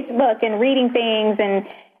in Facebook and reading things, and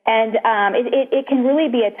it can really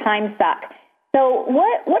be a time suck. So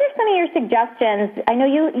what are some of your suggestions? I know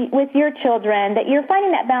you, with your children, that you're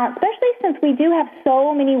finding that balance, especially since we do have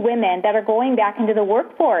so many women that are going back into the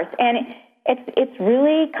workforce, and it's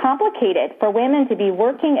really complicated for women to be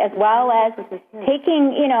working as well as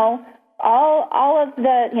taking, all of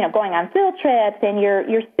the, going on field trips, and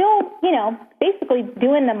you're still, basically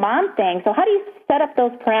doing the mom thing. So how do you set up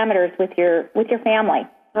those parameters with your family?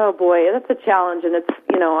 Oh, boy, that's a challenge, and it's,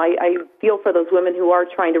 I feel for those women who are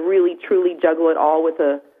trying to really, truly juggle it all with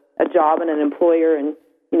a job and an employer and,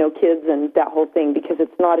 kids and that whole thing, because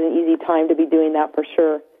it's not an easy time to be doing that for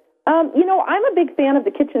sure. I'm a big fan of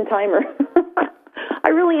the kitchen timer. I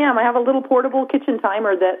really am. I have a little portable kitchen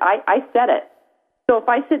timer that I set it. So if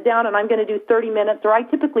I sit down and I'm going to do 30 minutes, or I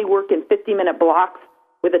typically work in 50-minute blocks,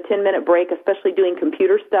 with a 10-minute break, especially doing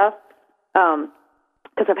computer stuff,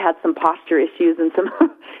 because I've had some posture issues and some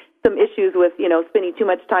some issues with, spending too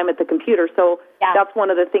much time at the computer. So that's one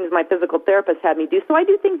of the things my physical therapist had me do. So I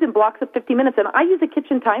do things in blocks of 50 minutes, and I use a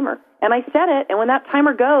kitchen timer. And I set it, and when that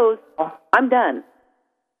timer goes, I'm done.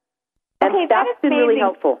 And that's been really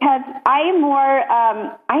helpful. Because I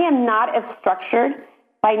am not as structured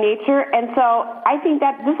by nature, and so I think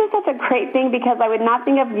that this is such a great thing because I would not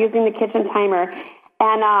think of using the kitchen timer.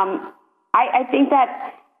 And I think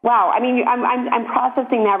that, wow, I mean, I'm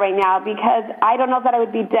processing that right now because I don't know that I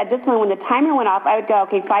would be dead disciplined. When the timer went off, I would go,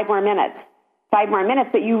 okay, 5 more minutes.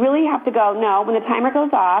 But you really have to go, no, when the timer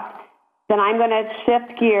goes off, then I'm going to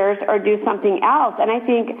shift gears or do something else. And I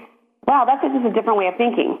think, wow, that's just a different way of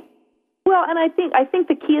thinking. Well, and I think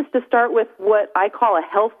the key is to start with what I call a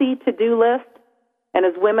healthy to-do list. And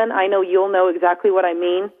as women, I know you'll know exactly what I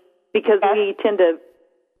mean, because we tend to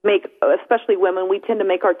make, especially women, we tend to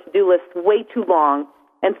make our to-do lists way too long.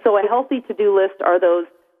 And so a healthy to-do list are those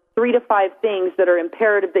 3 to 5 things that are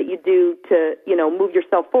imperative that you do to, move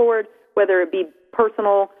yourself forward, whether it be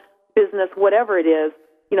personal, business, whatever it is.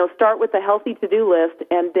 Start with a healthy to-do list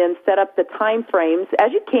and then set up the time frames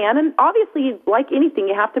as you can. And obviously, like anything,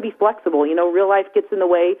 you have to be flexible. Real life gets in the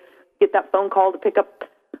way. Get that phone call to pick up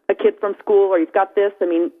a kid from school, or you've got this. I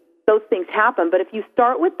mean, those things happen. But if you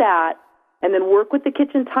start with that and then work with the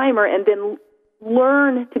kitchen timer and then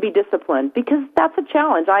learn to be disciplined, because that's a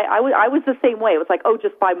challenge. I was the same way. It was like,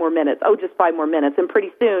 just 5 more minutes. Just 5 more minutes. And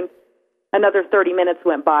pretty soon, another 30 minutes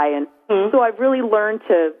went by. And so I've really learned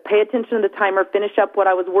to pay attention to the timer, finish up what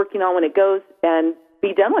I was working on when it goes, and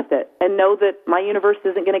be done with it, and know that my universe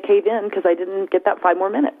isn't going to cave in because I didn't get that 5 more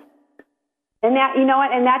minutes. And that, you know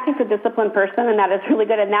what, and that takes a disciplined person, and that is really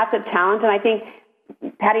good, and that's a challenge. And I think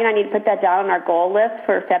Patty and I need to put that down on our goal list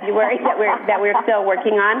for February that we're still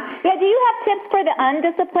working on. Yeah, do you have tips for the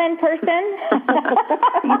undisciplined person?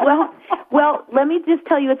 well, let me just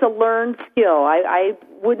tell you, it's a learned skill. I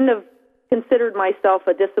wouldn't have considered myself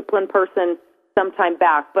a disciplined person some time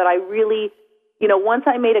back, but I really, once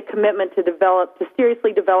I made a commitment to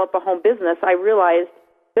seriously develop a home business, I realized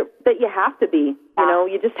that you have to be.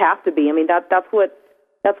 You just have to be. I mean, that's what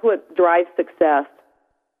drives success.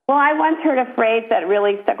 Well, I once heard a phrase that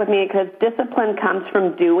really stuck with me because discipline comes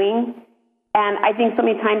from doing. And I think so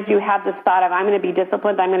many times you have this thought of, I'm going to be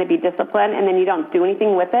disciplined, and then you don't do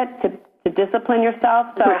anything with it to discipline yourself.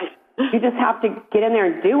 So you just have to get in there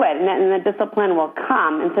and do it, and then the discipline will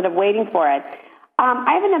come instead of waiting for it.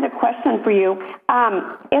 I have another question for you.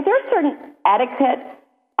 Is there certain etiquette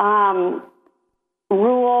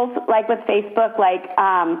rules, like with Facebook,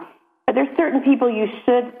 are there certain people you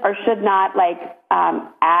should or should not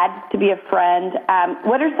add to be a friend?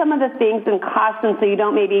 What are some of the things and cautions so you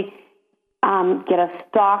don't maybe get a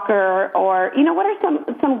stalker, or what are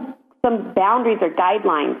some boundaries or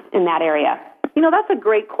guidelines in that area? That's a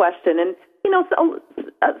great question, and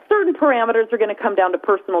certain parameters are going to come down to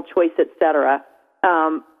personal choice, etc.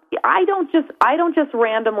 I don't just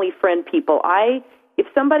randomly friend people. If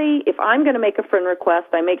I'm going to make a friend request,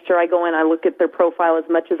 I make sure I go in, I look at their profile as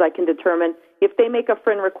much as I can determine. If they make a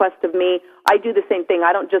friend request of me, I do the same thing.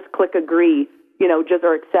 I don't just click agree,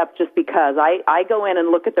 or accept just because. I go in and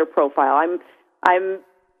look at their profile. I'm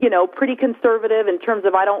pretty conservative in terms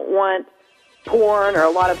of I don't want porn or a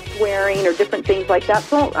lot of swearing or different things like that.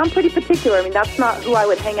 So I'm pretty particular. I mean, that's not who I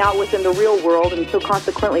would hang out with in the real world, and so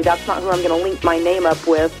consequently, that's not who I'm going to link my name up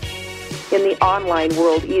with in the online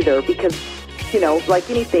world either, because like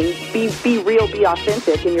anything, be real, be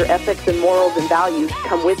authentic, and your ethics and morals and values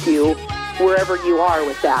come with you wherever you are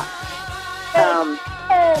with that.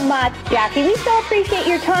 So much, Jackie. We so appreciate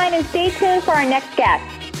your time, and stay tuned for our next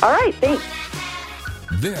guest. All right, thanks.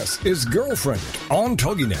 This is Girlfriended on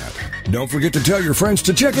TogiNet. Don't forget to tell your friends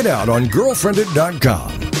to check it out on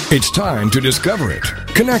girlfriended.com. It's time to discover it,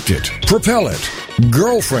 connect it, propel it,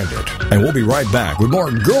 Girlfriended. And we'll be right back with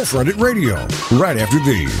more Girlfriended Radio right after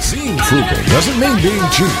these. Being frugal doesn't mean being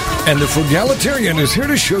cheap, and the Frugalitarian is here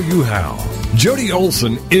to show you how. Jody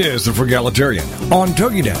Olson is the Frugalitarian on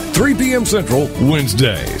TogiNet, 3 p.m. Central,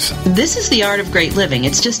 Wednesdays. This is the art of great living.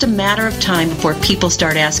 It's just a matter of time before people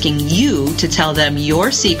start asking you to tell them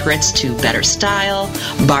your secrets to better style,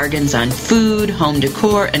 bargains on food, home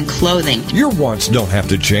decor, and clothing. Your wants don't have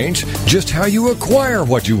to change, just how you acquire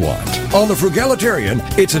what you want. On the Frugalitarian,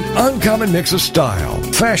 it's an uncommon mix of style,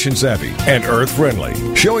 fashion savvy, and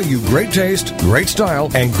earth-friendly, showing you great taste, great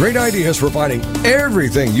style, and great ideas for finding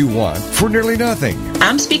everything you want for nearly nearly nothing.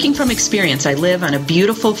 I'm speaking from experience. I live on a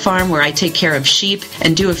beautiful farm where I take care of sheep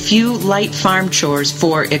and do a few light farm chores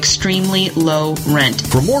for extremely low rent.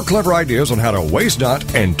 For more clever ideas on how to waste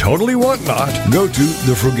not and totally want not, go to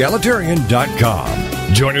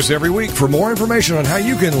thefrugalitarian.com. Join us every week for more information on how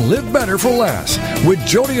you can live better for less with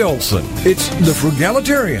Jody Olson. It's The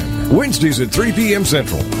Frugalitarian, Wednesdays at 3 p.m.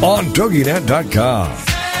 Central on TogiNet.com.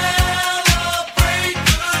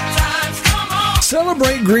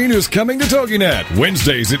 Celebrate Green is coming to TogiNet,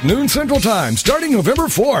 Wednesdays at noon Central Time, starting November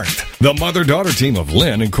 4th. The mother-daughter team of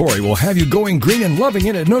Lynn and Corey will have you going green and loving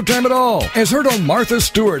it at no time at all. As heard on Martha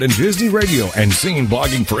Stewart and Disney Radio and seen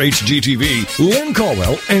blogging for HGTV, Lynn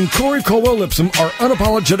Caldwell and Corey Colwell-Lipsome are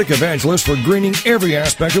unapologetic evangelists for greening every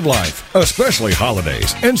aspect of life, especially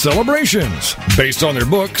holidays and celebrations. Based on their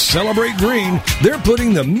book, Celebrate Green, they're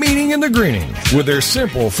putting the meaning in the greening with their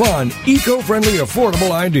simple, fun, eco-friendly,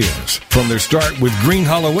 affordable ideas. From their start with Green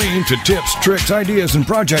Halloween to tips, tricks, ideas, and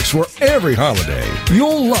projects for every holiday.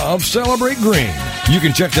 You'll love Celebrate Green. You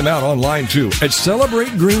can check them out online too at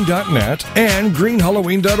celebrategreen.net and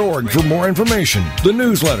greenhalloween.org for more information, the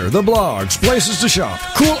newsletter, the blogs, places to shop,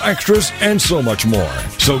 cool extras, and so much more.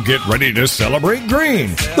 So get ready to celebrate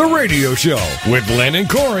green, the radio show with Len and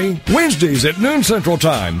Corey, Wednesdays at noon Central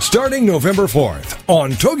Time, starting November 4th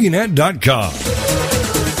on TogiNet.com.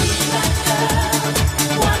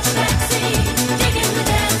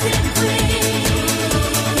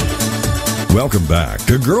 Welcome back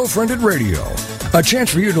to Girlfriended Radio, a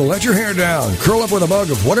chance for you to let your hair down, curl up with a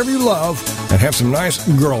mug of whatever you love, and have some nice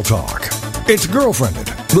girl talk. It's Girlfriended,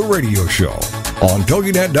 the radio show, on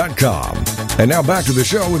TogiNet.com. And now back to the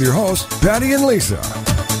show with your hosts, Patty and Lisa.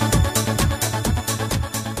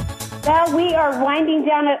 Well, we are winding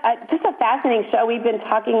down just a fascinating show. We've been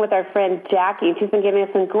talking with our friend Jackie. She's been giving us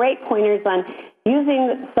some great pointers on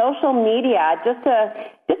using social media just to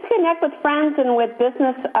connect with friends and with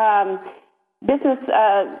business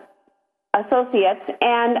associates,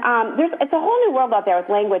 and it's a whole new world out there with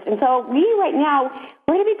language. And so we're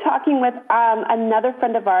going to be talking with another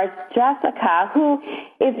friend of ours, Jessica, who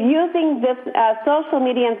is using this social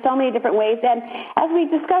media in so many different ways. And as we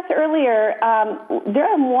discussed earlier, there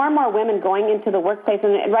are more and more women going into the workplace,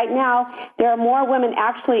 and right now there are more women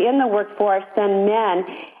actually in the workforce than men.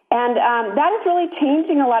 And that is really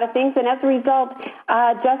changing a lot of things. And as a result,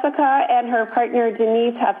 Jessica and her partner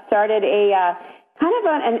Denise have started a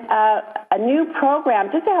new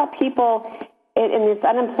program just to help people in this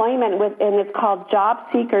unemployment and it's called Job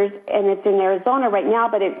Seekers, and it's in Arizona right now,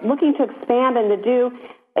 but it's looking to expand and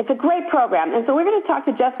it's a great program. And so we're going to talk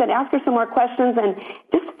to Jessica and ask her some more questions and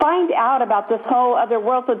just find out about this whole other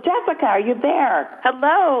world. So Jessica, are you there?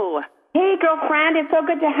 Hello. Hey, girlfriend, it's so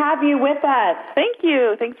good to have you with us. Thank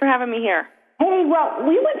you. Thanks for having me here. Hey, well,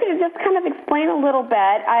 we want you to just kind of explain a little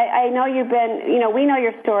bit. I know you've been, we know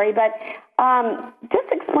your story, but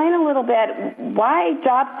just explain a little bit why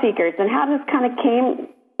Job Seekers and how this kind of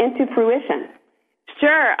came into fruition.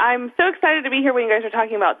 Sure. I'm so excited to be here when you guys are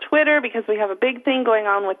talking about Twitter because we have a big thing going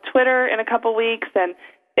on with Twitter in a couple weeks, and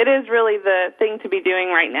it is really the thing to be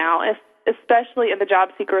doing right now, especially in the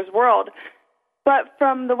job seekers world. But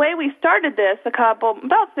from the way we started this about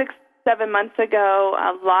 6-7 months ago,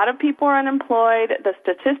 a lot of people are unemployed. The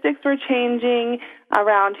statistics were changing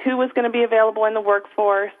around who was going to be available in the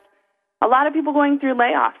workforce. A lot of people going through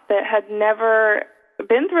layoffs that had never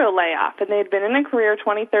been through a layoff, and they had been in a career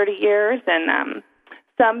 20, 30 years, and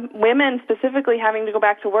some women specifically having to go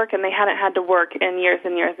back to work, and they hadn't had to work in years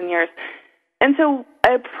and years and years. And so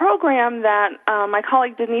a program that my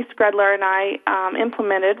colleague Denise Gredler and I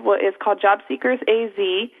implemented is called Job Seekers AZ.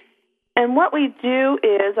 And what we do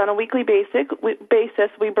is on a weekly basis,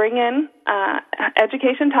 we bring in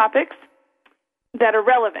education topics that are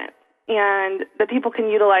relevant and that people can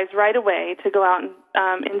utilize right away to go out and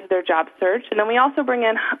into their job search. And then we also bring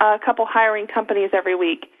in a couple hiring companies every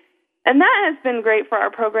week. And that has been great for our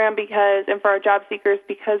program and for our job seekers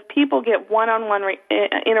because people get one-on-one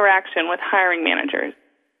interaction with hiring managers.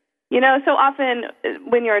 So often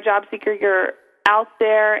when you're a job seeker, you're out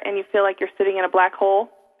there and you feel like you're sitting in a black hole.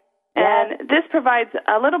 And this provides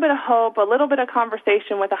a little bit of hope, a little bit of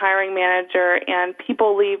conversation with a hiring manager, and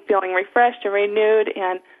people leave feeling refreshed and renewed.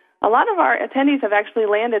 And a lot of our attendees have actually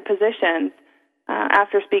landed positions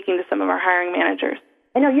after speaking to some of our hiring managers.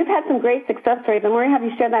 I know you've had some great success stories, and we're going to have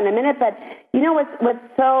you share that in a minute. But what's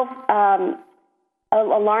so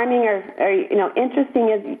alarming or interesting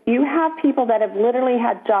is you have people that have literally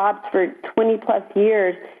had jobs for 20-plus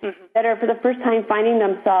years that are for the first time finding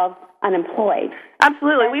themselves unemployed.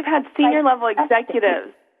 Absolutely. We've had senior-level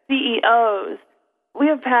executives, CEOs. We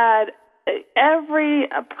have had every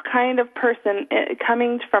kind of person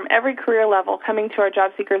coming from every career level coming to our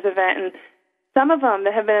Job Seekers event, and some of them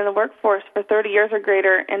that have been in the workforce for 30 years or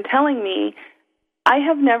greater, and telling me, I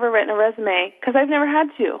have never written a resume because I've never had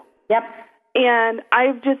to. Yep. And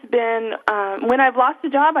I've just been, when I've lost a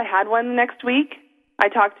job, I had one next week. I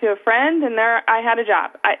talked to a friend, and there I had a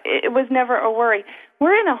job. It was never a worry.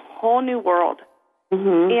 We're in a whole new world.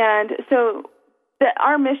 Mm-hmm. And so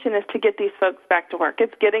our mission is to get these folks back to work.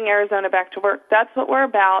 It's getting Arizona back to work. That's what we're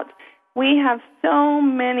about. We have so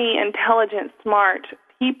many intelligent, smart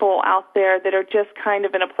people out there that are just kind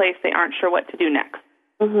of in a place they aren't sure what to do next.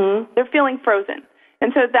 Mm-hmm. They're feeling frozen.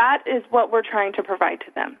 And so that is what we're trying to provide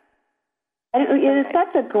to them. And it is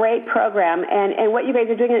such a great program, and what you guys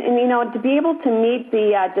are doing, and you know, to be able to meet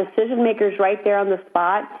the decision makers right there on the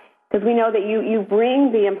spot, because we know that you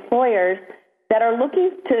bring the employers that are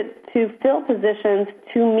looking to fill positions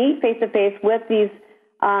to meet face-to-face with these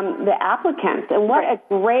the applicants, and what a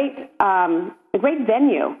great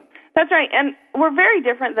venue. That's right, and we're very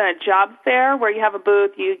different than a job fair where you have a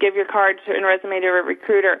booth, you give your card and resume to a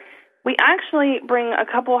recruiter. We actually bring a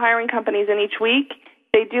couple hiring companies in each week.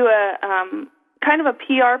 They do a kind of a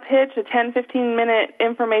PR pitch, a 10, 15-minute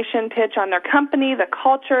information pitch on their company, the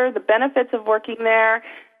culture, the benefits of working there.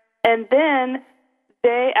 And then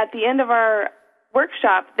they, at the end of our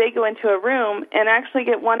workshop, they go into a room and actually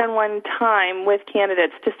get one-on-one time with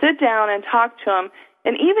candidates to sit down and talk to them.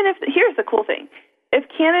 And even if, here's the cool thing, if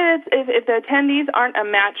the attendees aren't a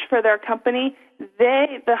match for their company,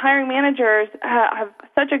 the hiring managers have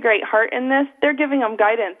such a great heart in this. They're giving them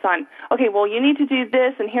guidance on, okay, well, you need to do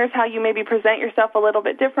this, and here's how you maybe present yourself a little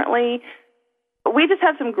bit differently. We just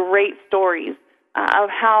have some great stories of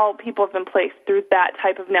how people have been placed through that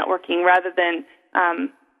type of networking rather than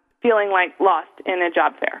feeling like lost in a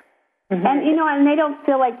job fair. Mm-hmm. And, you know, and they don't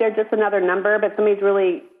feel like they're just another number, but somebody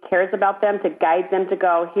really cares about them to guide them to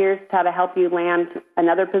go, here's how to help you land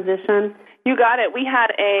another position. You got it. We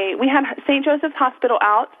had St. Joseph's Hospital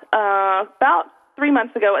out about 3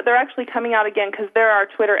 months ago. They're actually coming out again because they're our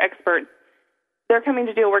Twitter experts. They're coming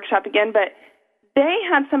to do a workshop again, but they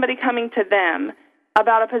had somebody coming to them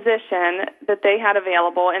about a position that they had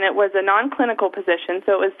available, and it was a non-clinical position,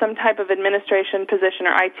 so it was some type of administration position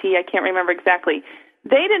or IT. I can't remember exactly.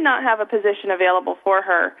 They did not have a position available for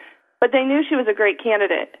her, but they knew she was a great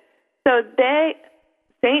candidate. So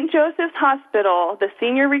St. Joseph's Hospital, the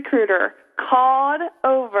senior recruiter, called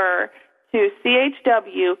over to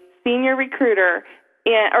CHW, senior recruiter,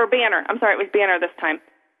 or Banner. I'm sorry, it was Banner this time.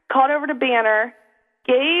 Called over to Banner,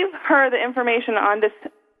 gave her the information on this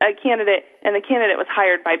candidate, and the candidate was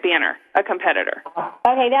hired by Banner, a competitor.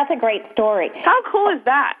 Okay, that's a great story. How cool is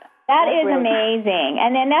that? That is amazing.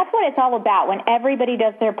 And then that's what it's all about, when everybody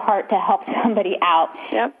does their part to help somebody out.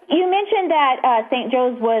 Yep. You mentioned that St.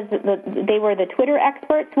 Joe's they were the Twitter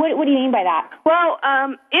experts. What do you mean by that? Well,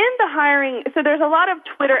 in the hiring, so there's a lot of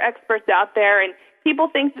Twitter experts out there, and people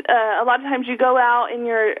think a lot of times you go out and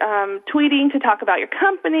you're tweeting to talk about your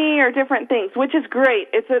company or different things, which is great.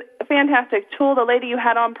 It's a fantastic tool. The lady you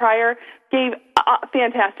had on prior gave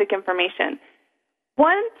fantastic information.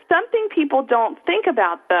 Something people don't think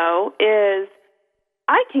about, though, is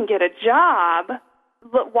I can get a job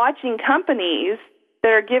watching companies that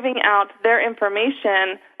are giving out their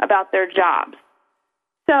information about their jobs.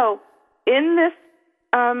 So in this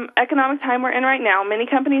economic time we're in right now, many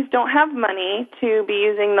companies don't have money to be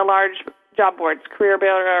using the large job boards,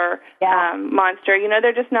 CareerBuilder, Monster. You know,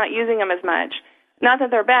 they're just not using them as much. Not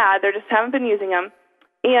that they're bad, they just haven't been using them.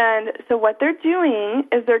 And so what they're doing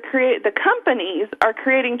is the companies are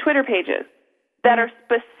creating Twitter pages that are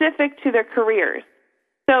specific to their careers.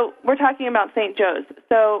 So we're talking about St. Joe's.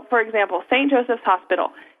 So, for example, St. Joseph's Hospital,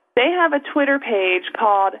 they have a Twitter page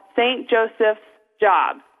called St. Joseph's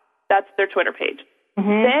Jobs. That's their Twitter page.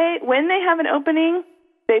 Mm-hmm. When they have an opening,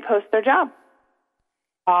 they post their job.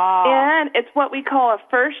 And it's what we call a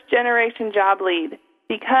first-generation job lead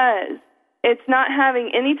because it's not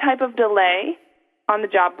having any type of delay on the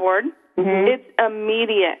job board. Mm-hmm. It's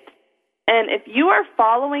immediate. And if you are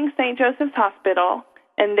following St. Joseph's Hospital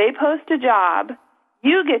and they post a job,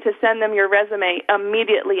 you get to send them your resume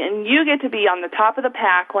immediately, and you get to be on the top of the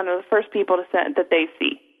pack, one of the first people to send that they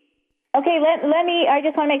see. Okay, I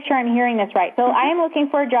just want to make sure I'm hearing this right. So I am looking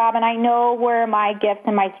for a job, and I know where my gifts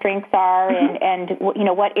and my strengths are, and you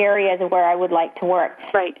know, what areas of where I would like to work.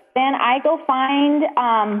 Right. Then I go find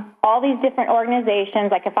all these different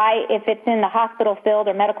organizations, like if it's in the hospital field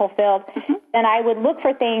or medical field, then I would look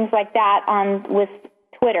for things like that with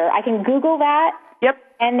Twitter. I can Google that. Yep.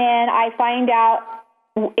 And then I find out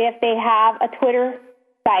if they have a Twitter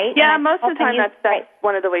site. Yeah, most of the time that's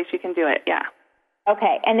one of the ways you can do it, yeah.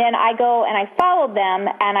 Okay, and then I go and I follow them,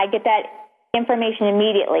 and I get that information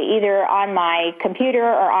immediately, either on my computer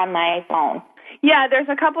or on my phone. Yeah, there's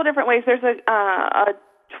a couple different ways. There's a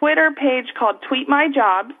Twitter page called Tweet My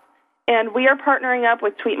Jobs, and we are partnering up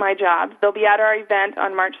with Tweet My Jobs. They'll be at our event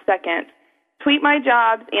on March 2nd. Tweet My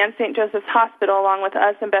Jobs and St. Joseph's Hospital, along with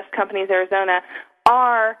us and Best Companies Arizona,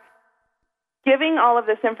 are giving all of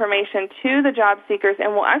this information to the job seekers,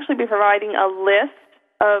 and we'll actually be providing a list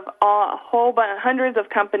of hundreds of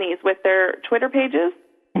companies with their Twitter pages.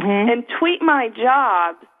 Mm-hmm. And Tweet My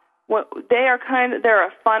Jobs, they're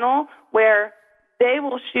a funnel where they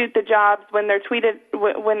will shoot the jobs when they're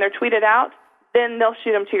tweeted out. Then they'll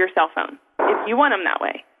shoot them to your cell phone if you want them that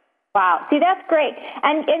way. Wow. See, that's great.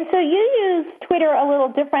 And so you use Twitter a little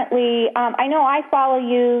differently. I know I follow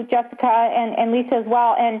you, Jessica, and Lisa as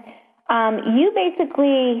well. And you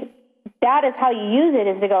basically, that is how you use it,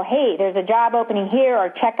 is to go, hey, there's a job opening here,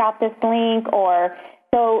 or check out this link, or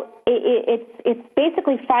so it's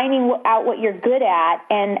basically finding out what you're good at.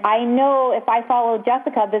 And I know if I follow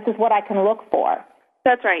Jessica, this is what I can look for.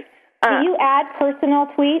 That's right. Do you add personal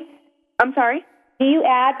tweets? I'm sorry? Do you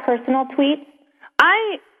add personal tweets?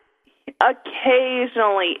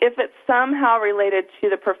 Occasionally, if it's somehow related to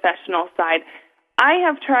the professional side. I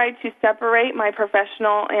have tried to separate my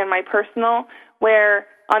professional and my personal, where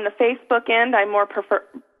on the Facebook end, I'm more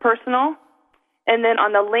personal, and then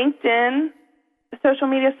on the LinkedIn social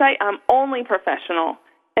media site, I'm only professional.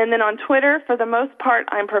 And then on Twitter, for the most part,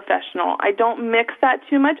 I'm professional. I don't mix that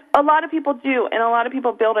too much. A lot of people do, and a lot of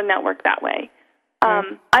people build a network that way.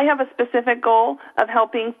 I have a specific goal of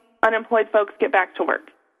helping unemployed folks get back to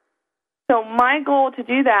work. So my goal to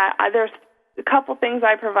do that, there's a couple things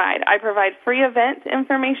I provide. I provide free event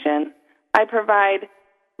information. I provide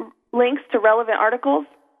links to relevant articles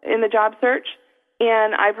in the job search,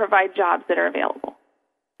 and I provide jobs that are available.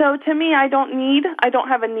 So to me, I don't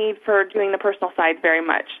have a need for doing the personal side very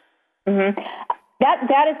much. Mm-hmm.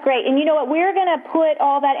 That is great. And you know what? We're going to put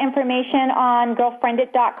all that information on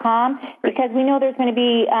girlfriendit.com, because we know there's going to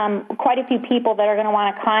be quite a few people that are going to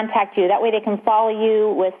want to contact you. That way they can follow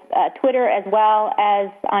you with Twitter as well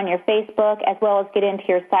as on your Facebook, as well as get into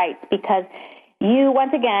your sites, because you,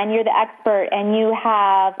 once again, you're the expert, and you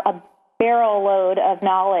have a barrel load of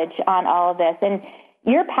knowledge on all of this. And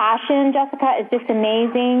your passion, Jessica, is just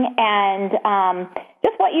amazing, and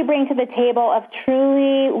just what you bring to the table of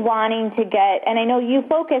truly wanting to get, and I know you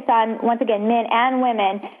focus on, once again, men and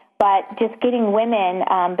women, but just getting women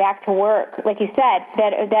back to work, like you said,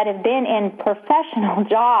 that have been in professional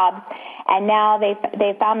jobs, and now they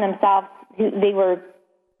found themselves, they were,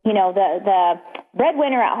 you know, the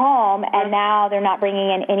breadwinner at home, and now they're not bringing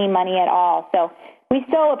in any money at all. So we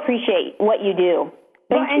still appreciate what you do.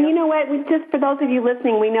 Well, and you know what? Just for those of you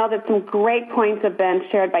listening, we know that some great points have been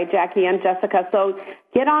shared by Jackie and Jessica. So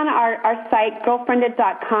get on our site,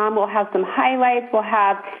 girlfriendit.com. We'll have some highlights. We'll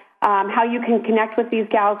have how you can connect with these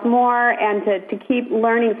gals more and to keep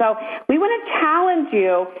learning. So we want to challenge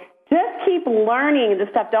you. Just keep learning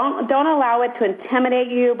the stuff. Don't allow it to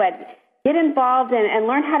intimidate you, but get involved and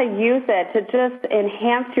learn how to use it to just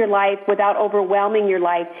enhance your life without overwhelming your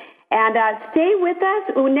life. And stay with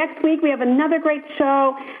us. Next week we have another great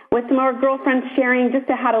show with some more girlfriends sharing just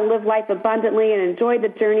how to live life abundantly and enjoy the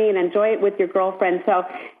journey and enjoy it with your girlfriend. So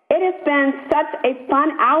it has been such a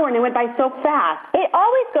fun hour, and it went by so fast. It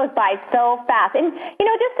always goes by so fast. And, you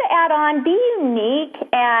know, just to add on, be unique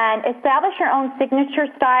and establish your own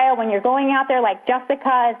signature style when you're going out there, like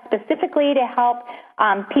Jessica, specifically to help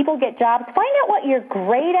people get jobs. Find out what you're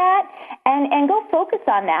great at and go focus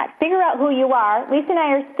on that. Figure out who you are. Lisa and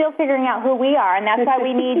I are still figuring out who we are, and that's why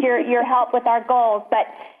we need your help with our goals.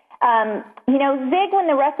 But, you know, zig when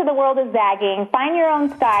the rest of the world is zagging. Find your own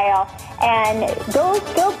style and go.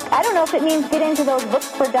 I don't know if it means get into those books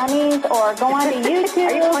for dummies or go on to YouTube.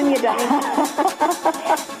 Are you calling me a dummy?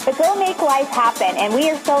 But go make life happen. And we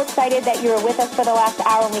are so excited that you were with us for the last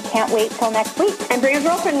hour, and we can't wait till next week. And bring a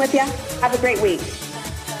girlfriend with you. Have a great week.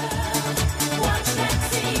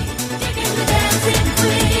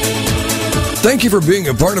 Thank you for being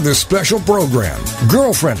a part of this special program,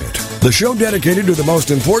 Girlfriend It, the show dedicated to the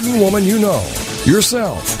most important woman you know,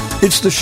 yourself. It's the